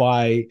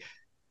TradFi,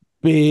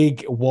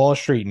 big Wall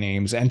Street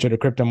names enter the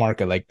crypto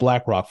market like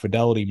BlackRock,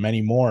 Fidelity,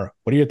 many more.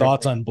 What are your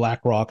thoughts on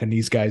BlackRock and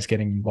these guys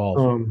getting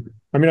involved?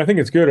 I mean, I think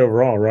it's good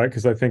overall, right?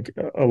 Because I think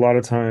a lot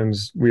of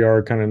times we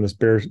are kind of in this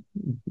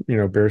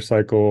bear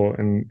cycle,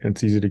 and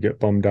it's easy to get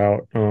bummed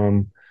out.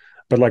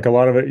 But like a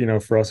lot of it, you know,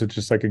 for us, it's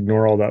just like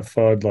ignore all that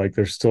FUD. Like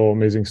there's still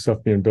amazing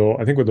stuff being built.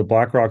 I think with the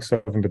BlackRock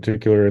stuff in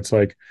particular, it's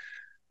like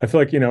I feel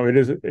like, you know, it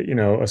is, you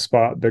know, a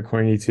spot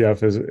Bitcoin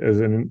ETF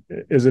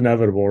is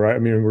inevitable, right? I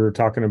mean, we were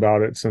talking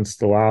about it since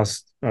the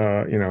last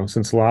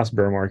since the last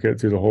bear market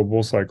through the whole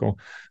bull cycle.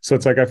 So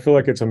it's like I feel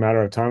like it's a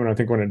matter of time. And I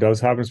think when it does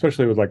happen,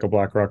 especially with like a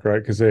BlackRock, right?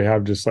 Because they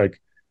have just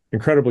like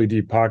incredibly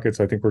deep pockets,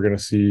 I think we're gonna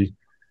see,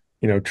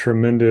 you know,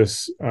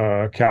 tremendous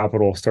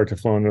capital start to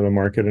flow into the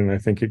market. And I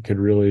think it could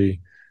really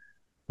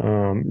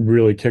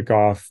kick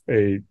off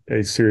a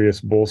serious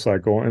bull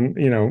cycle. And,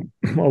 you know,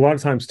 a lot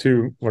of times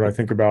too, what I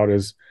think about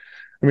is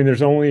I mean,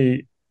 there's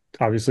only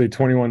obviously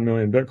 21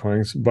 million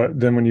Bitcoins, but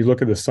then when you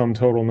look at the sum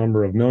total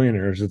number of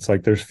millionaires, it's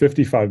like there's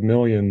 55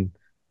 million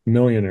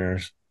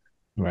millionaires.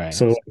 Right.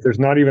 So like, there's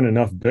not even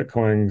enough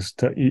Bitcoins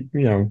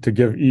to to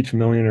give each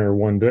millionaire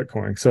one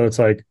Bitcoin. So it's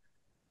like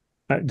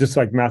just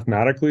like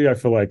mathematically, I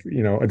feel like,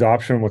 you know,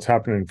 adoption, what's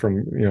happening from,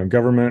 you know,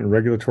 government and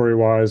regulatory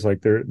wise,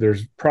 like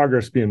there's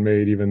progress being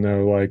made, even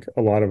though like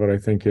a lot of it I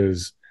think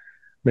is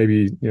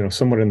maybe, you know,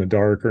 somewhat in the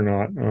dark or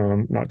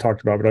not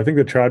talked about. But I think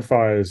the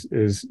TradFi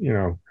is, you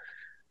know,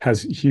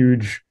 has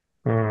huge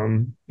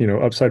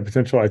upside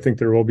potential. I think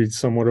there will be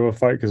somewhat of a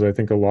fight because I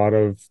think a lot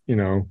of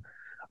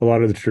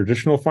the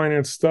traditional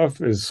finance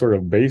stuff is sort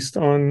of based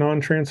on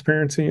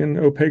non-transparency and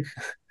opaque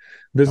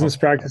business Okay.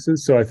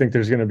 practices. So I think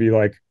there's going to be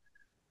like,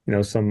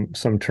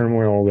 some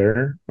turmoil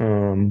there.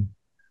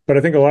 But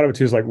I think a lot of it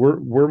too is like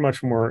we're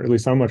much more, at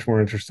least I'm much more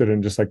interested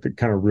in just like the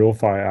kind of real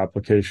fi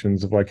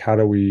applications of like how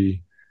do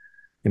we,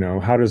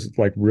 how does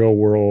like real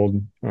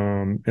world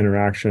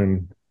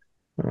interaction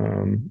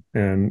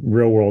and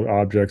real world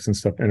objects and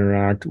stuff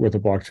interact with a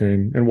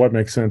blockchain, and what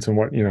makes sense, and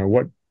what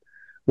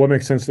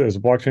makes sense as a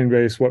blockchain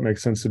base, what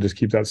makes sense to just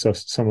keep that stuff,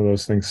 some of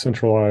those things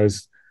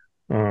centralized.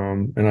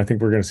 And I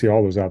think we're going to see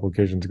all those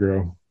applications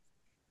grow.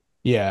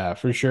 Yeah,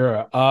 for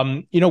sure.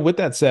 With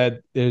that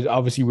said, there's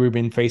obviously we've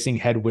been facing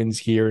headwinds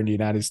here in the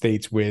United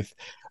States with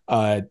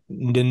the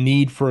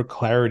need for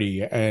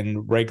clarity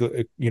and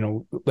regular,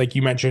 like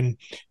you mentioned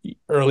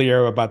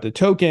earlier about the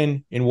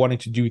token and wanting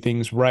to do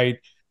things right.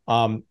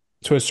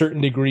 To a certain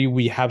degree,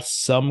 we have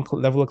some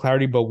level of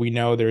clarity, but we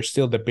know there's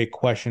still the big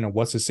question of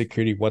what's a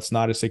security, what's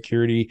not a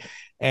security,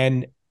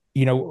 and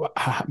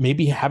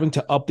maybe having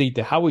to update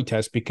the Howey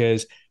test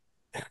because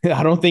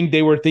I don't think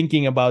they were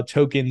thinking about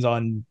tokens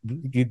on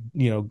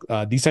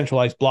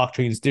decentralized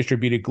blockchains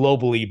distributed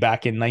globally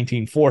back in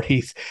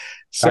 1940s. Back when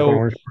So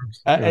orange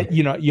firms,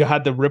 yeah. you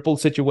had the Ripple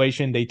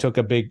situation. They took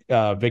a big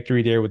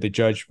victory there with the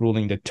judge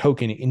ruling the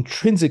token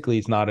intrinsically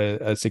is not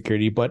a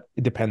security, but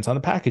it depends on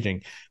the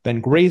packaging.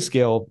 Then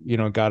Grayscale,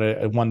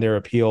 got won their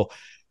appeal.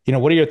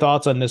 What are your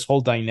thoughts on this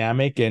whole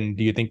dynamic? And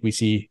do you think we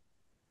see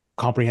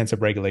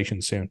comprehensive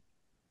regulation soon?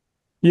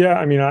 Yeah,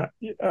 I mean,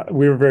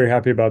 we were very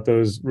happy about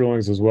those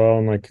rulings as well,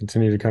 and like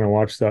continue to kind of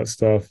watch that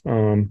stuff.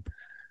 You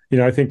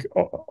know, I think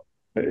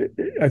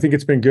I think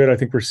it's been good. I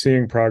think we're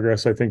seeing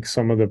progress. I think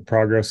some of the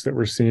progress that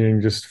we're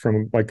seeing just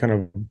from like kind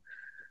of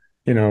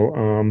you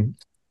know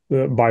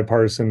the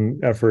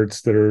bipartisan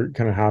efforts that are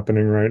kind of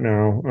happening right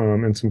now,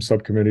 and some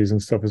subcommittees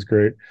and stuff is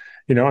great.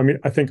 I mean,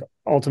 I think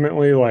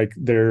ultimately like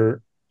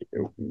they're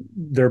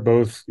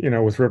both,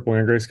 with Ripple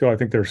and Grayscale, I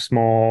think they're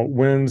small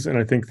wins, and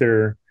I think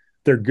they're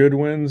good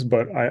wins,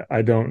 but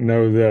I don't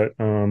know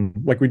that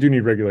like we do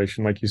need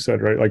regulation, like you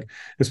said, right? Like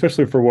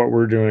especially for what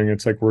we're doing,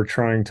 it's like we're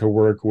trying to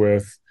work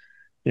with,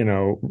 you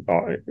know,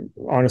 uh,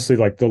 honestly,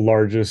 like the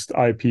largest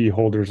IP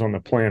holders on the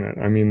planet.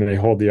 I mean, they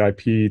hold the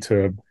IP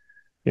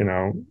you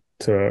know,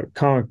 to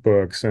comic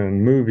books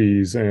and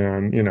movies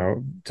and,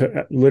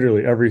 to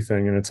literally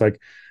everything. And it's like,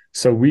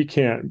 so we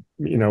can't,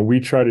 we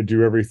try to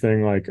do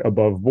everything like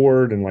above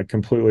board and like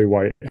completely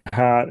white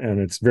hat, and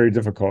it's very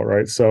difficult,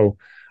 right? So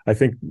I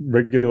think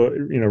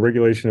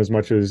regulation, as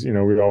much as,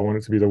 we all want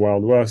it to be the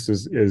Wild West,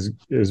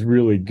 is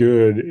really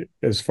good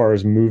as far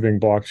as moving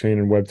blockchain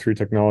and Web3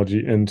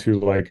 technology into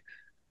like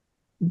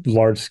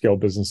large scale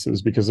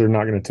businesses, because they're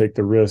not going to take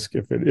the risk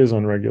if it is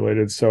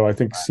unregulated. So I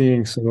think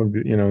seeing some of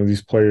the,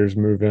 these players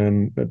move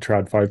in the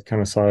TradFi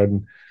kind of side,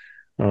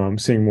 and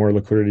seeing more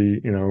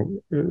liquidity,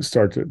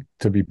 start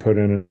to be put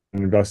in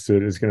and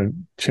invested is going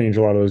to change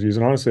a lot of those views.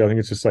 And honestly, I think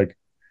it's just like,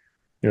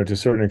 to a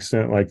certain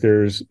extent, like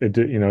there's a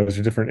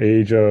different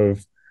age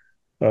of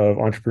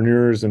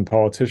entrepreneurs and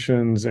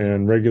politicians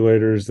and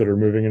regulators that are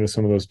moving into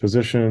some of those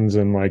positions,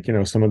 and like,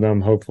 some of them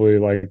hopefully,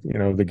 like,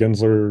 the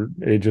Gensler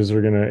ages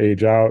are going to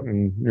age out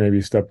and maybe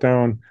step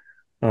down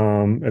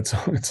at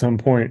some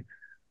point.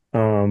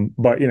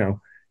 But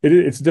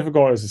it's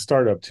difficult as a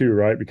startup too,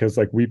 right? Because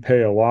like we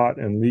pay a lot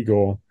in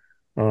legal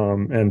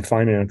and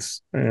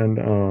finance,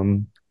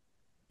 and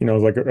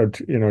like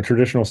a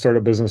traditional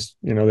startup business,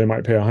 they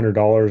might pay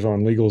 $100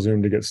 on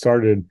LegalZoom to get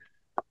started.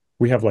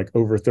 We have like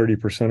over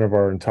 30% of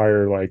our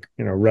entire like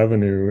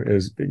revenue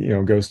is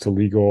goes to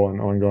legal and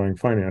ongoing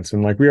finance,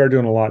 and like we are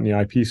doing a lot in the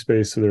IP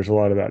space, so there's a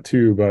lot of that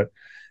too, but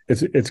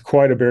it's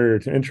quite a barrier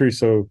to entry.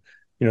 So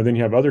then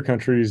you have other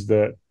countries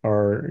that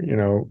are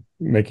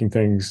making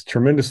things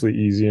tremendously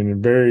easy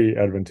and very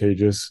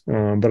advantageous,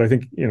 but I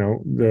think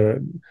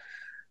the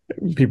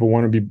people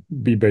want to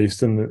be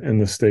based in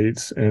the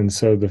states, and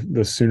so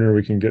the sooner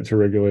we can get to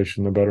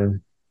regulation, the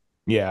better.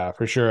 Yeah,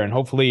 for sure. And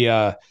hopefully,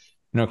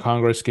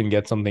 Congress can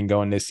get something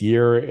going this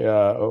year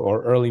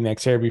or early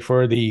next year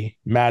before the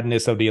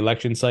madness of the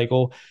election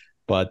cycle.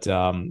 But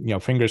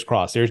fingers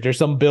crossed. There's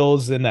some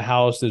bills in the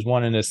House. There's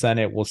one in the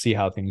Senate. We'll see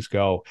how things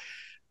go.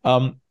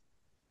 Um,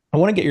 I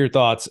want to get your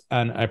thoughts,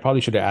 and I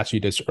probably should have asked you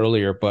this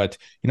earlier, but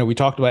we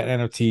talked about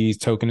NFTs,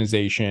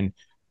 tokenization.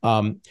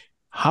 Um,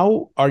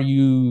 how are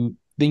you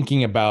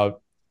thinking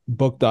about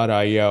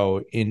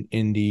book.io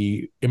in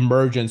the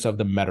emergence of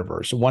the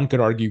metaverse? One could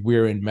argue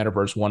we're in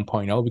metaverse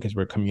 1.0 because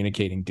we're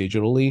communicating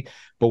digitally,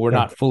 but we're Yeah.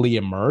 not fully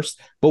immersed,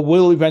 but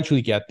we'll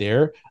eventually get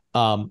there.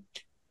 Um,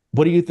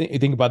 what do you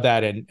think about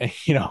that? And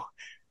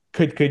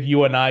could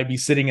you and I be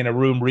sitting in a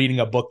room reading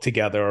a book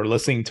together or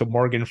listening to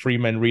Morgan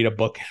Freeman read a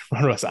book in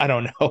front of us? I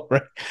don't know,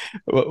 right?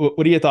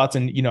 What are your thoughts?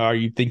 And are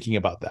you thinking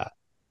about that?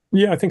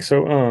 Yeah, I think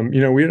so.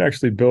 We had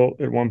actually built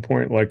at one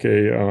point like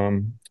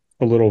a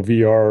little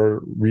VR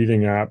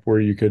reading app where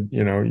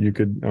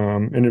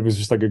and it was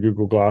just like a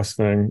Google Glass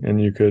thing,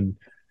 and you could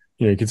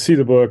see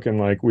the book, and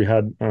like we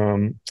had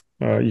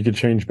you could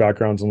change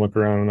backgrounds and look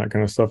around and that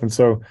kind of stuff. And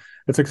so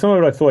it's like some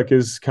of it I feel like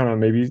is kind of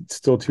maybe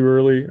still too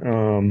early.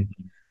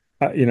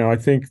 I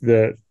think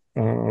that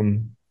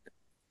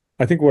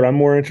I think what I'm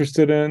more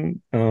interested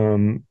in,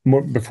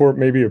 more before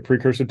maybe a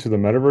precursor to the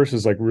metaverse,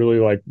 is like really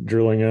like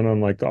drilling in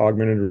on like the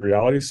augmented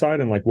reality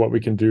side and like what we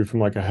can do from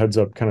like a heads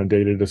up kind of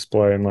data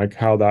display and like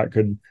how that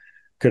could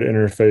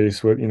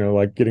interface with,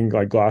 like getting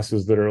like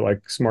glasses that are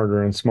like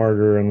smarter and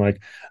smarter and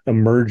like a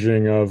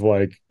merging of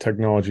like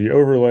technology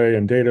overlay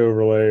and data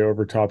overlay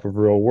over top of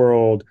real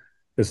world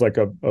is like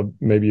a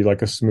maybe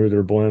like a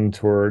smoother blend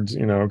towards,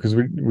 because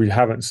we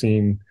haven't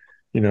seen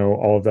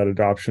all of that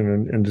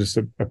adoption and just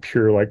a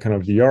pure like kind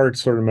of VR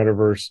sort of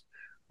metaverse.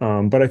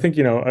 But I think,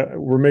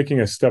 we're making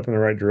a step in the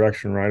right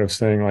direction, right? Of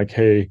saying like,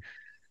 hey,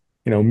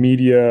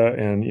 media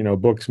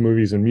and, books,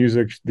 movies, and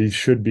music, these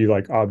should be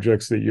like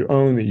objects that you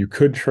own that you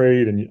could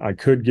trade. And I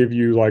could give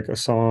you like a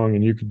song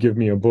and you could give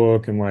me a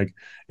book, and like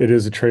it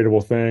is a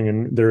tradable thing.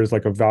 And there is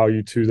like a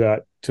value to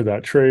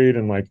that trade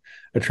and like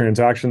a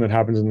transaction that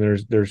happens. And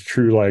there's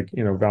true like,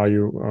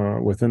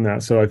 value within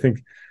that. So I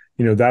think,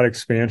 that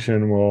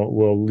expansion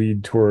will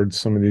lead towards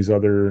some of these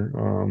other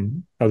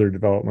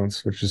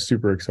developments, which is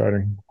super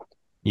exciting.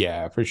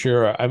 Yeah, for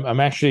sure. I'm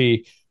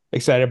actually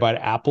excited about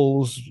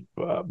Apple's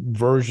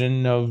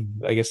version of,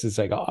 I guess it's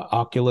like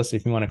Oculus,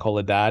 if you want to call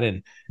it that,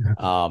 and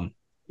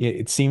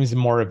it seems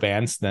more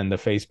advanced than the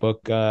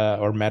Facebook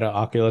or Meta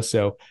Oculus.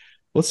 So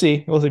we'll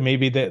see. We'll see.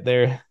 Maybe that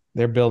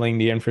they're building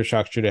the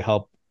infrastructure to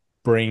help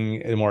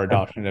bring more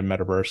adoption to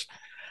metaverse.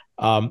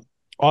 Um,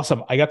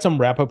 awesome. I got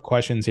some wrap up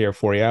questions here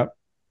for you.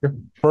 Yeah.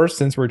 First,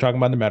 since we're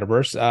talking about the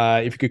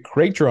metaverse, if you could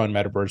create your own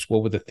metaverse,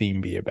 what would the theme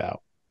be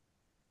about?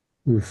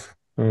 Oof.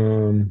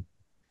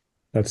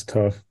 That's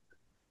tough.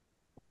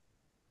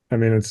 I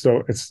mean,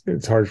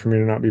 it's hard for me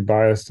to not be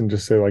biased and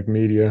just say like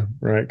media,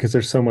 right? Because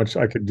there's so much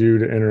I could do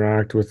to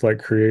interact with like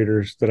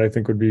creators that I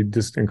think would be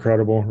just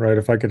incredible, right?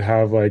 If I could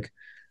have like,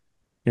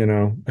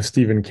 a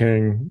Stephen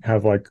King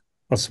have like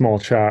a small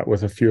chat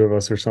with a few of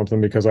us or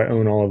something because I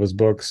own all of his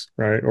books,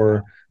 right?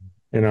 Or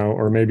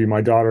maybe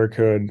my daughter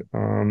could,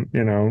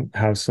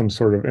 have some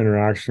sort of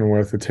interaction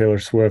with a Taylor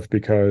Swift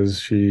because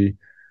she,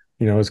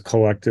 has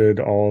collected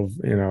all of,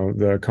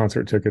 the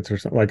concert tickets or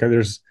something. Like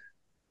there's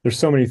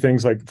so many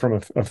things like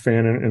from a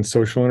fan and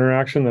social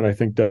interaction that I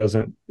think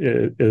doesn't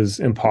is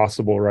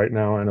impossible right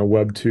now in a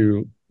Web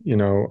 2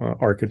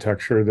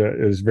 architecture that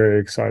is very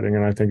exciting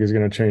and I think is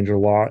going to change a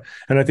lot.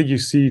 And I think you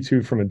see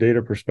too from a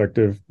data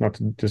perspective, not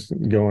to just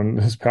go on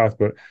this path,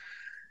 but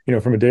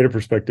from a data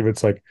perspective,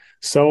 it's like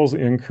cells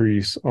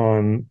increase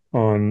on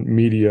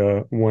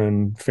media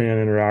when fan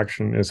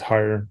interaction is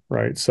higher,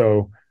 right?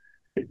 So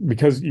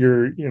because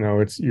you're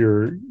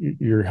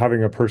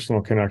having a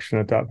personal connection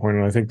at that point,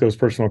 and I think those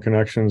personal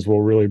connections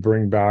will really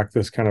bring back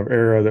this kind of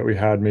era that we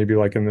had maybe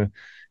like in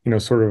the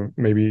sort of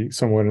maybe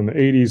somewhat in the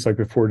 80s, like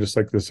before just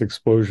like this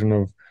explosion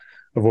of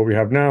what we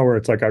have now, where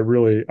it's like I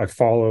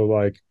follow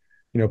like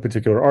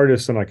particular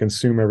artists and I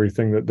consume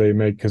everything that they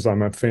make because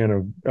I'm a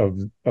fan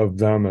of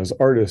them as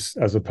artists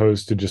as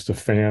opposed to just a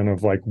fan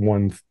of like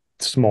one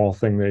small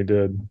thing they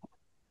did.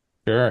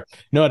 Sure.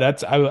 No,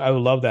 I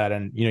would love that.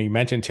 And you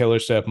mentioned Taylor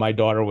Swift. My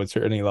daughter would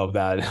certainly love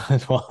that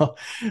as well.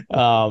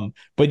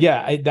 But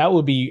yeah, that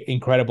would be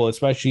incredible,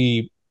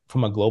 especially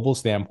from a global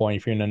standpoint.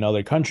 If you're in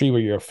another country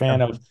where you're a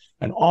fan of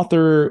an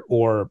author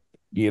or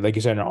like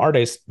you said, an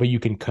artist, but you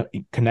can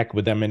connect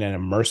with them in an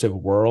immersive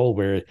world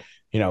where,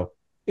 you know,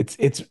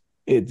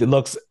 it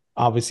looks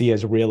obviously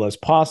as real as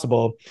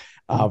possible.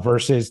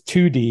 Versus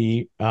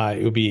 2D,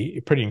 it would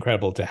be pretty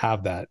incredible to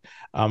have that.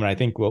 And I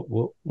think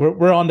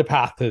we're on the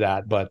path to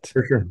that, but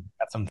For sure.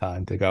 got some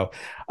time to go.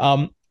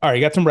 All right,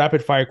 got some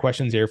rapid fire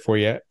questions here for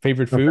you.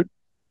 Favorite Okay. food?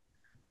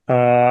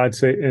 I'd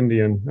say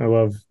Indian. I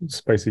love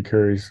spicy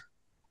curries.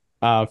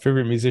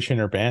 Favorite musician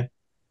or band?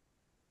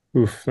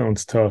 Oof, that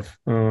one's tough.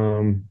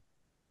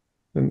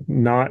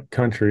 Not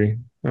country.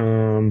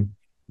 I'm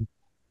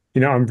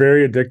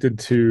very addicted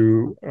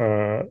to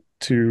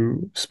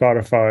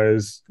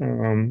Spotify's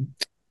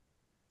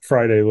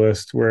Friday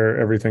list where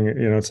everything,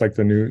 it's like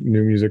the new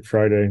music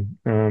Friday.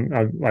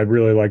 I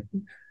really like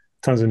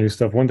tons of new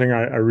stuff. One thing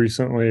I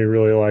recently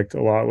really liked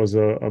a lot was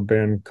a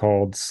band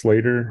called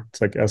Slater.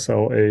 It's like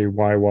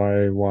Slayyytr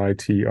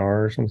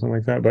or something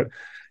like that. But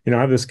I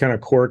have this kind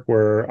of quirk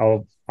where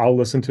I'll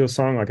listen to a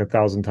song like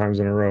 1,000 times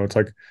in a row. It's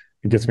like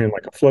it gets me in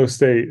like a flow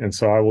state. And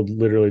so I will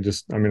literally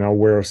I'll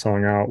wear a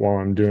song out while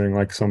I'm doing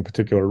like some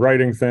particular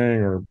writing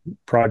thing or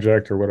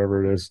project or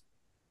whatever it is.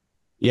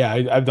 Yeah,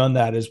 I've done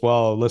that as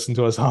well. Listen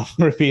to a song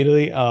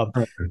repeatedly.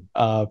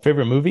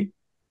 Favorite movie?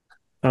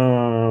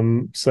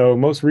 So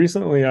most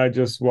recently I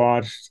just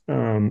watched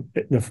the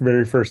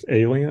very first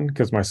Alien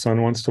because my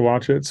son wants to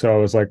watch it. So I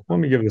was like, let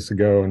me give this a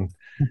go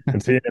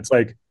and see. It's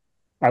like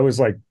I was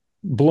like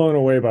blown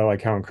away by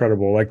like how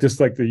incredible, like just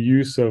like the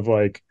use of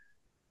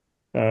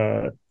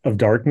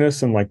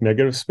darkness and like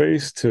negative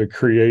space to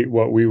create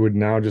what we would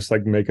now just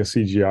like make a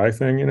CGI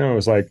thing.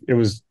 It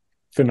was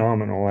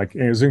phenomenal. Like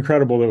it was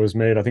incredible that it was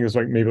made. I think it was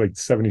like maybe like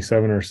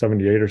 77 or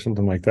 78 or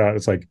something like that.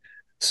 It's like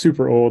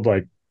super old,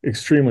 like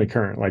extremely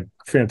current, like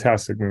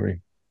fantastic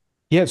movie.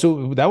 Yeah,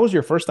 so that was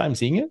your first time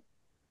seeing it?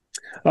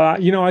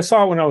 I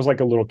saw it when I was like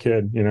a little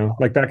kid,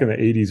 like back in the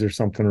 80s or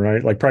something,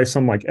 right? Like probably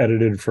some like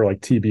edited for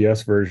like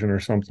TBS version or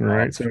something, Oh,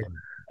 right? So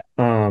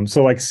sure.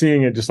 so like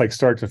seeing it just like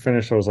start to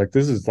finish, I was like,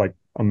 this is like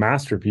a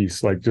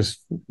masterpiece, like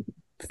just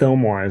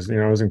film wise,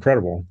 it was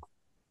incredible.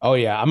 Oh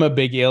yeah, I'm a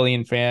big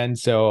Alien fan,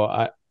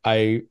 so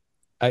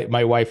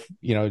my wife,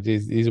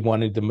 is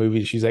wanted the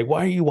movie. She's like,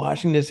 "Why are you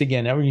watching this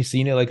again? Haven't you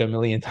seen it like a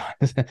million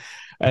times?"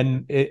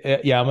 And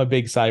yeah, I'm a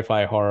big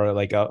sci-fi horror.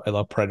 Like I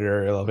love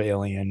Predator, I love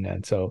Alien,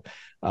 and so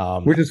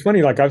Which is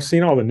funny, like I've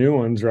seen all the new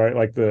ones, right?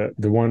 Like the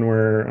one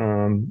where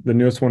the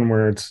newest one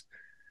where it's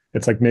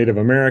like Native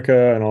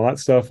America and all that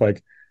stuff.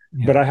 Like,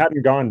 yeah, but I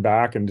hadn't gone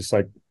back and just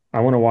like I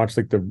want to watch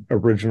like the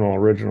original.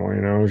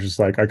 It was just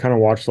like I kind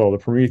of watched all the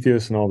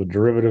Prometheus and all the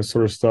derivative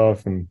sort of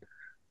stuff. And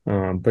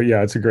but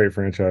yeah, it's a great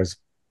franchise.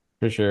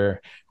 for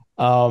sure.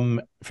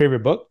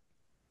 Favorite book?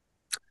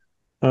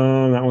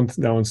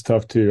 That one's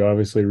tough too.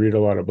 Obviously, read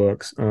a lot of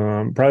books.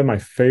 Probably my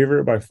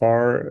favorite by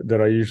far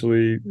that I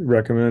usually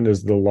recommend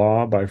is The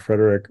Law by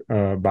Frederick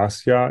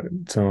Bastiat.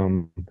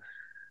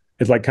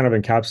 It like kind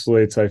of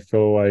encapsulates, I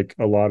feel like,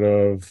 a lot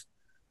of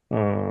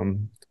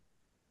um,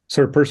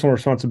 sort of personal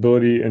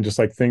responsibility and just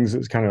like things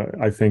that's kind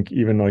of, I think,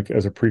 even like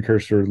as a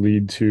precursor,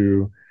 lead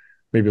to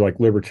maybe like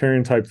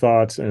libertarian type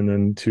thoughts and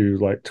then to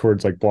like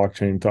towards like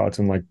blockchain thoughts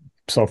and like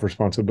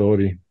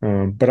self-responsibility.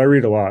 But I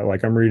read a lot.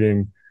 Like I'm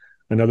reading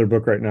another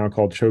book right now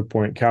called Choke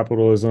Point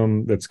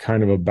Capitalism that's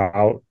kind of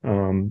about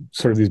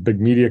sort of these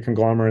big media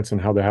conglomerates and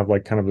how they have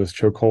like kind of this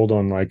chokehold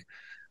on like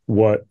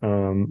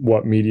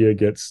what media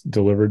gets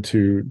delivered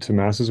to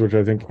masses, which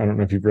I don't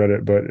know if you've read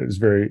it, but it's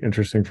very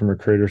interesting from a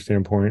creator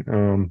standpoint.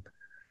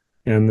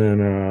 And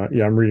then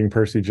yeah, I'm reading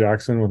Percy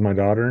Jackson with my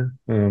daughter.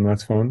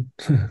 That's fun.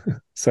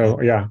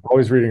 So yeah,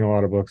 always reading a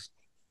lot of books.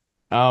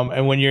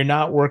 And when you're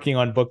not working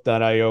on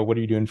book.io, what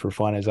are you doing for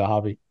fun as a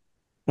hobby?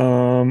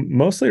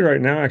 Mostly right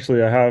now,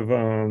 actually, I have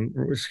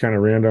which is kind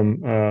of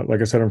random.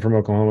 Like I said, I'm from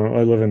Oklahoma.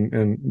 I live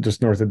in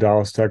just north of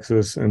Dallas,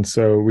 Texas, and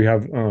so we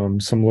have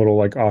some little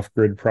like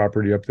off-grid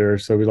property up there.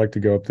 So we like to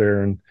go up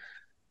there and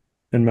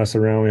mess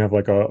around. We have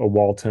like a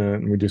wall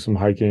tent, and we do some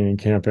hiking and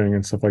camping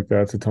and stuff like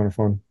that. It's a ton of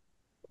fun.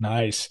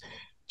 Nice.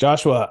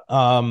 Joshua,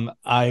 I'm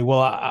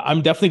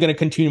definitely going to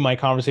continue my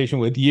conversation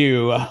with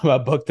you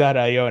about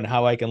book.io and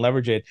how I can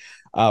leverage it.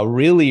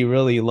 Really,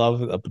 really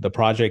love the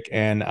project,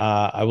 and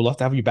I would love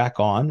to have you back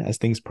on as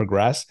things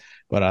progress.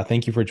 But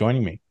thank you for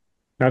joining me.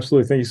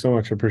 Absolutely. Thank you so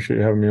much. I appreciate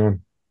you having me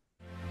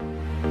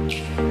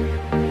on.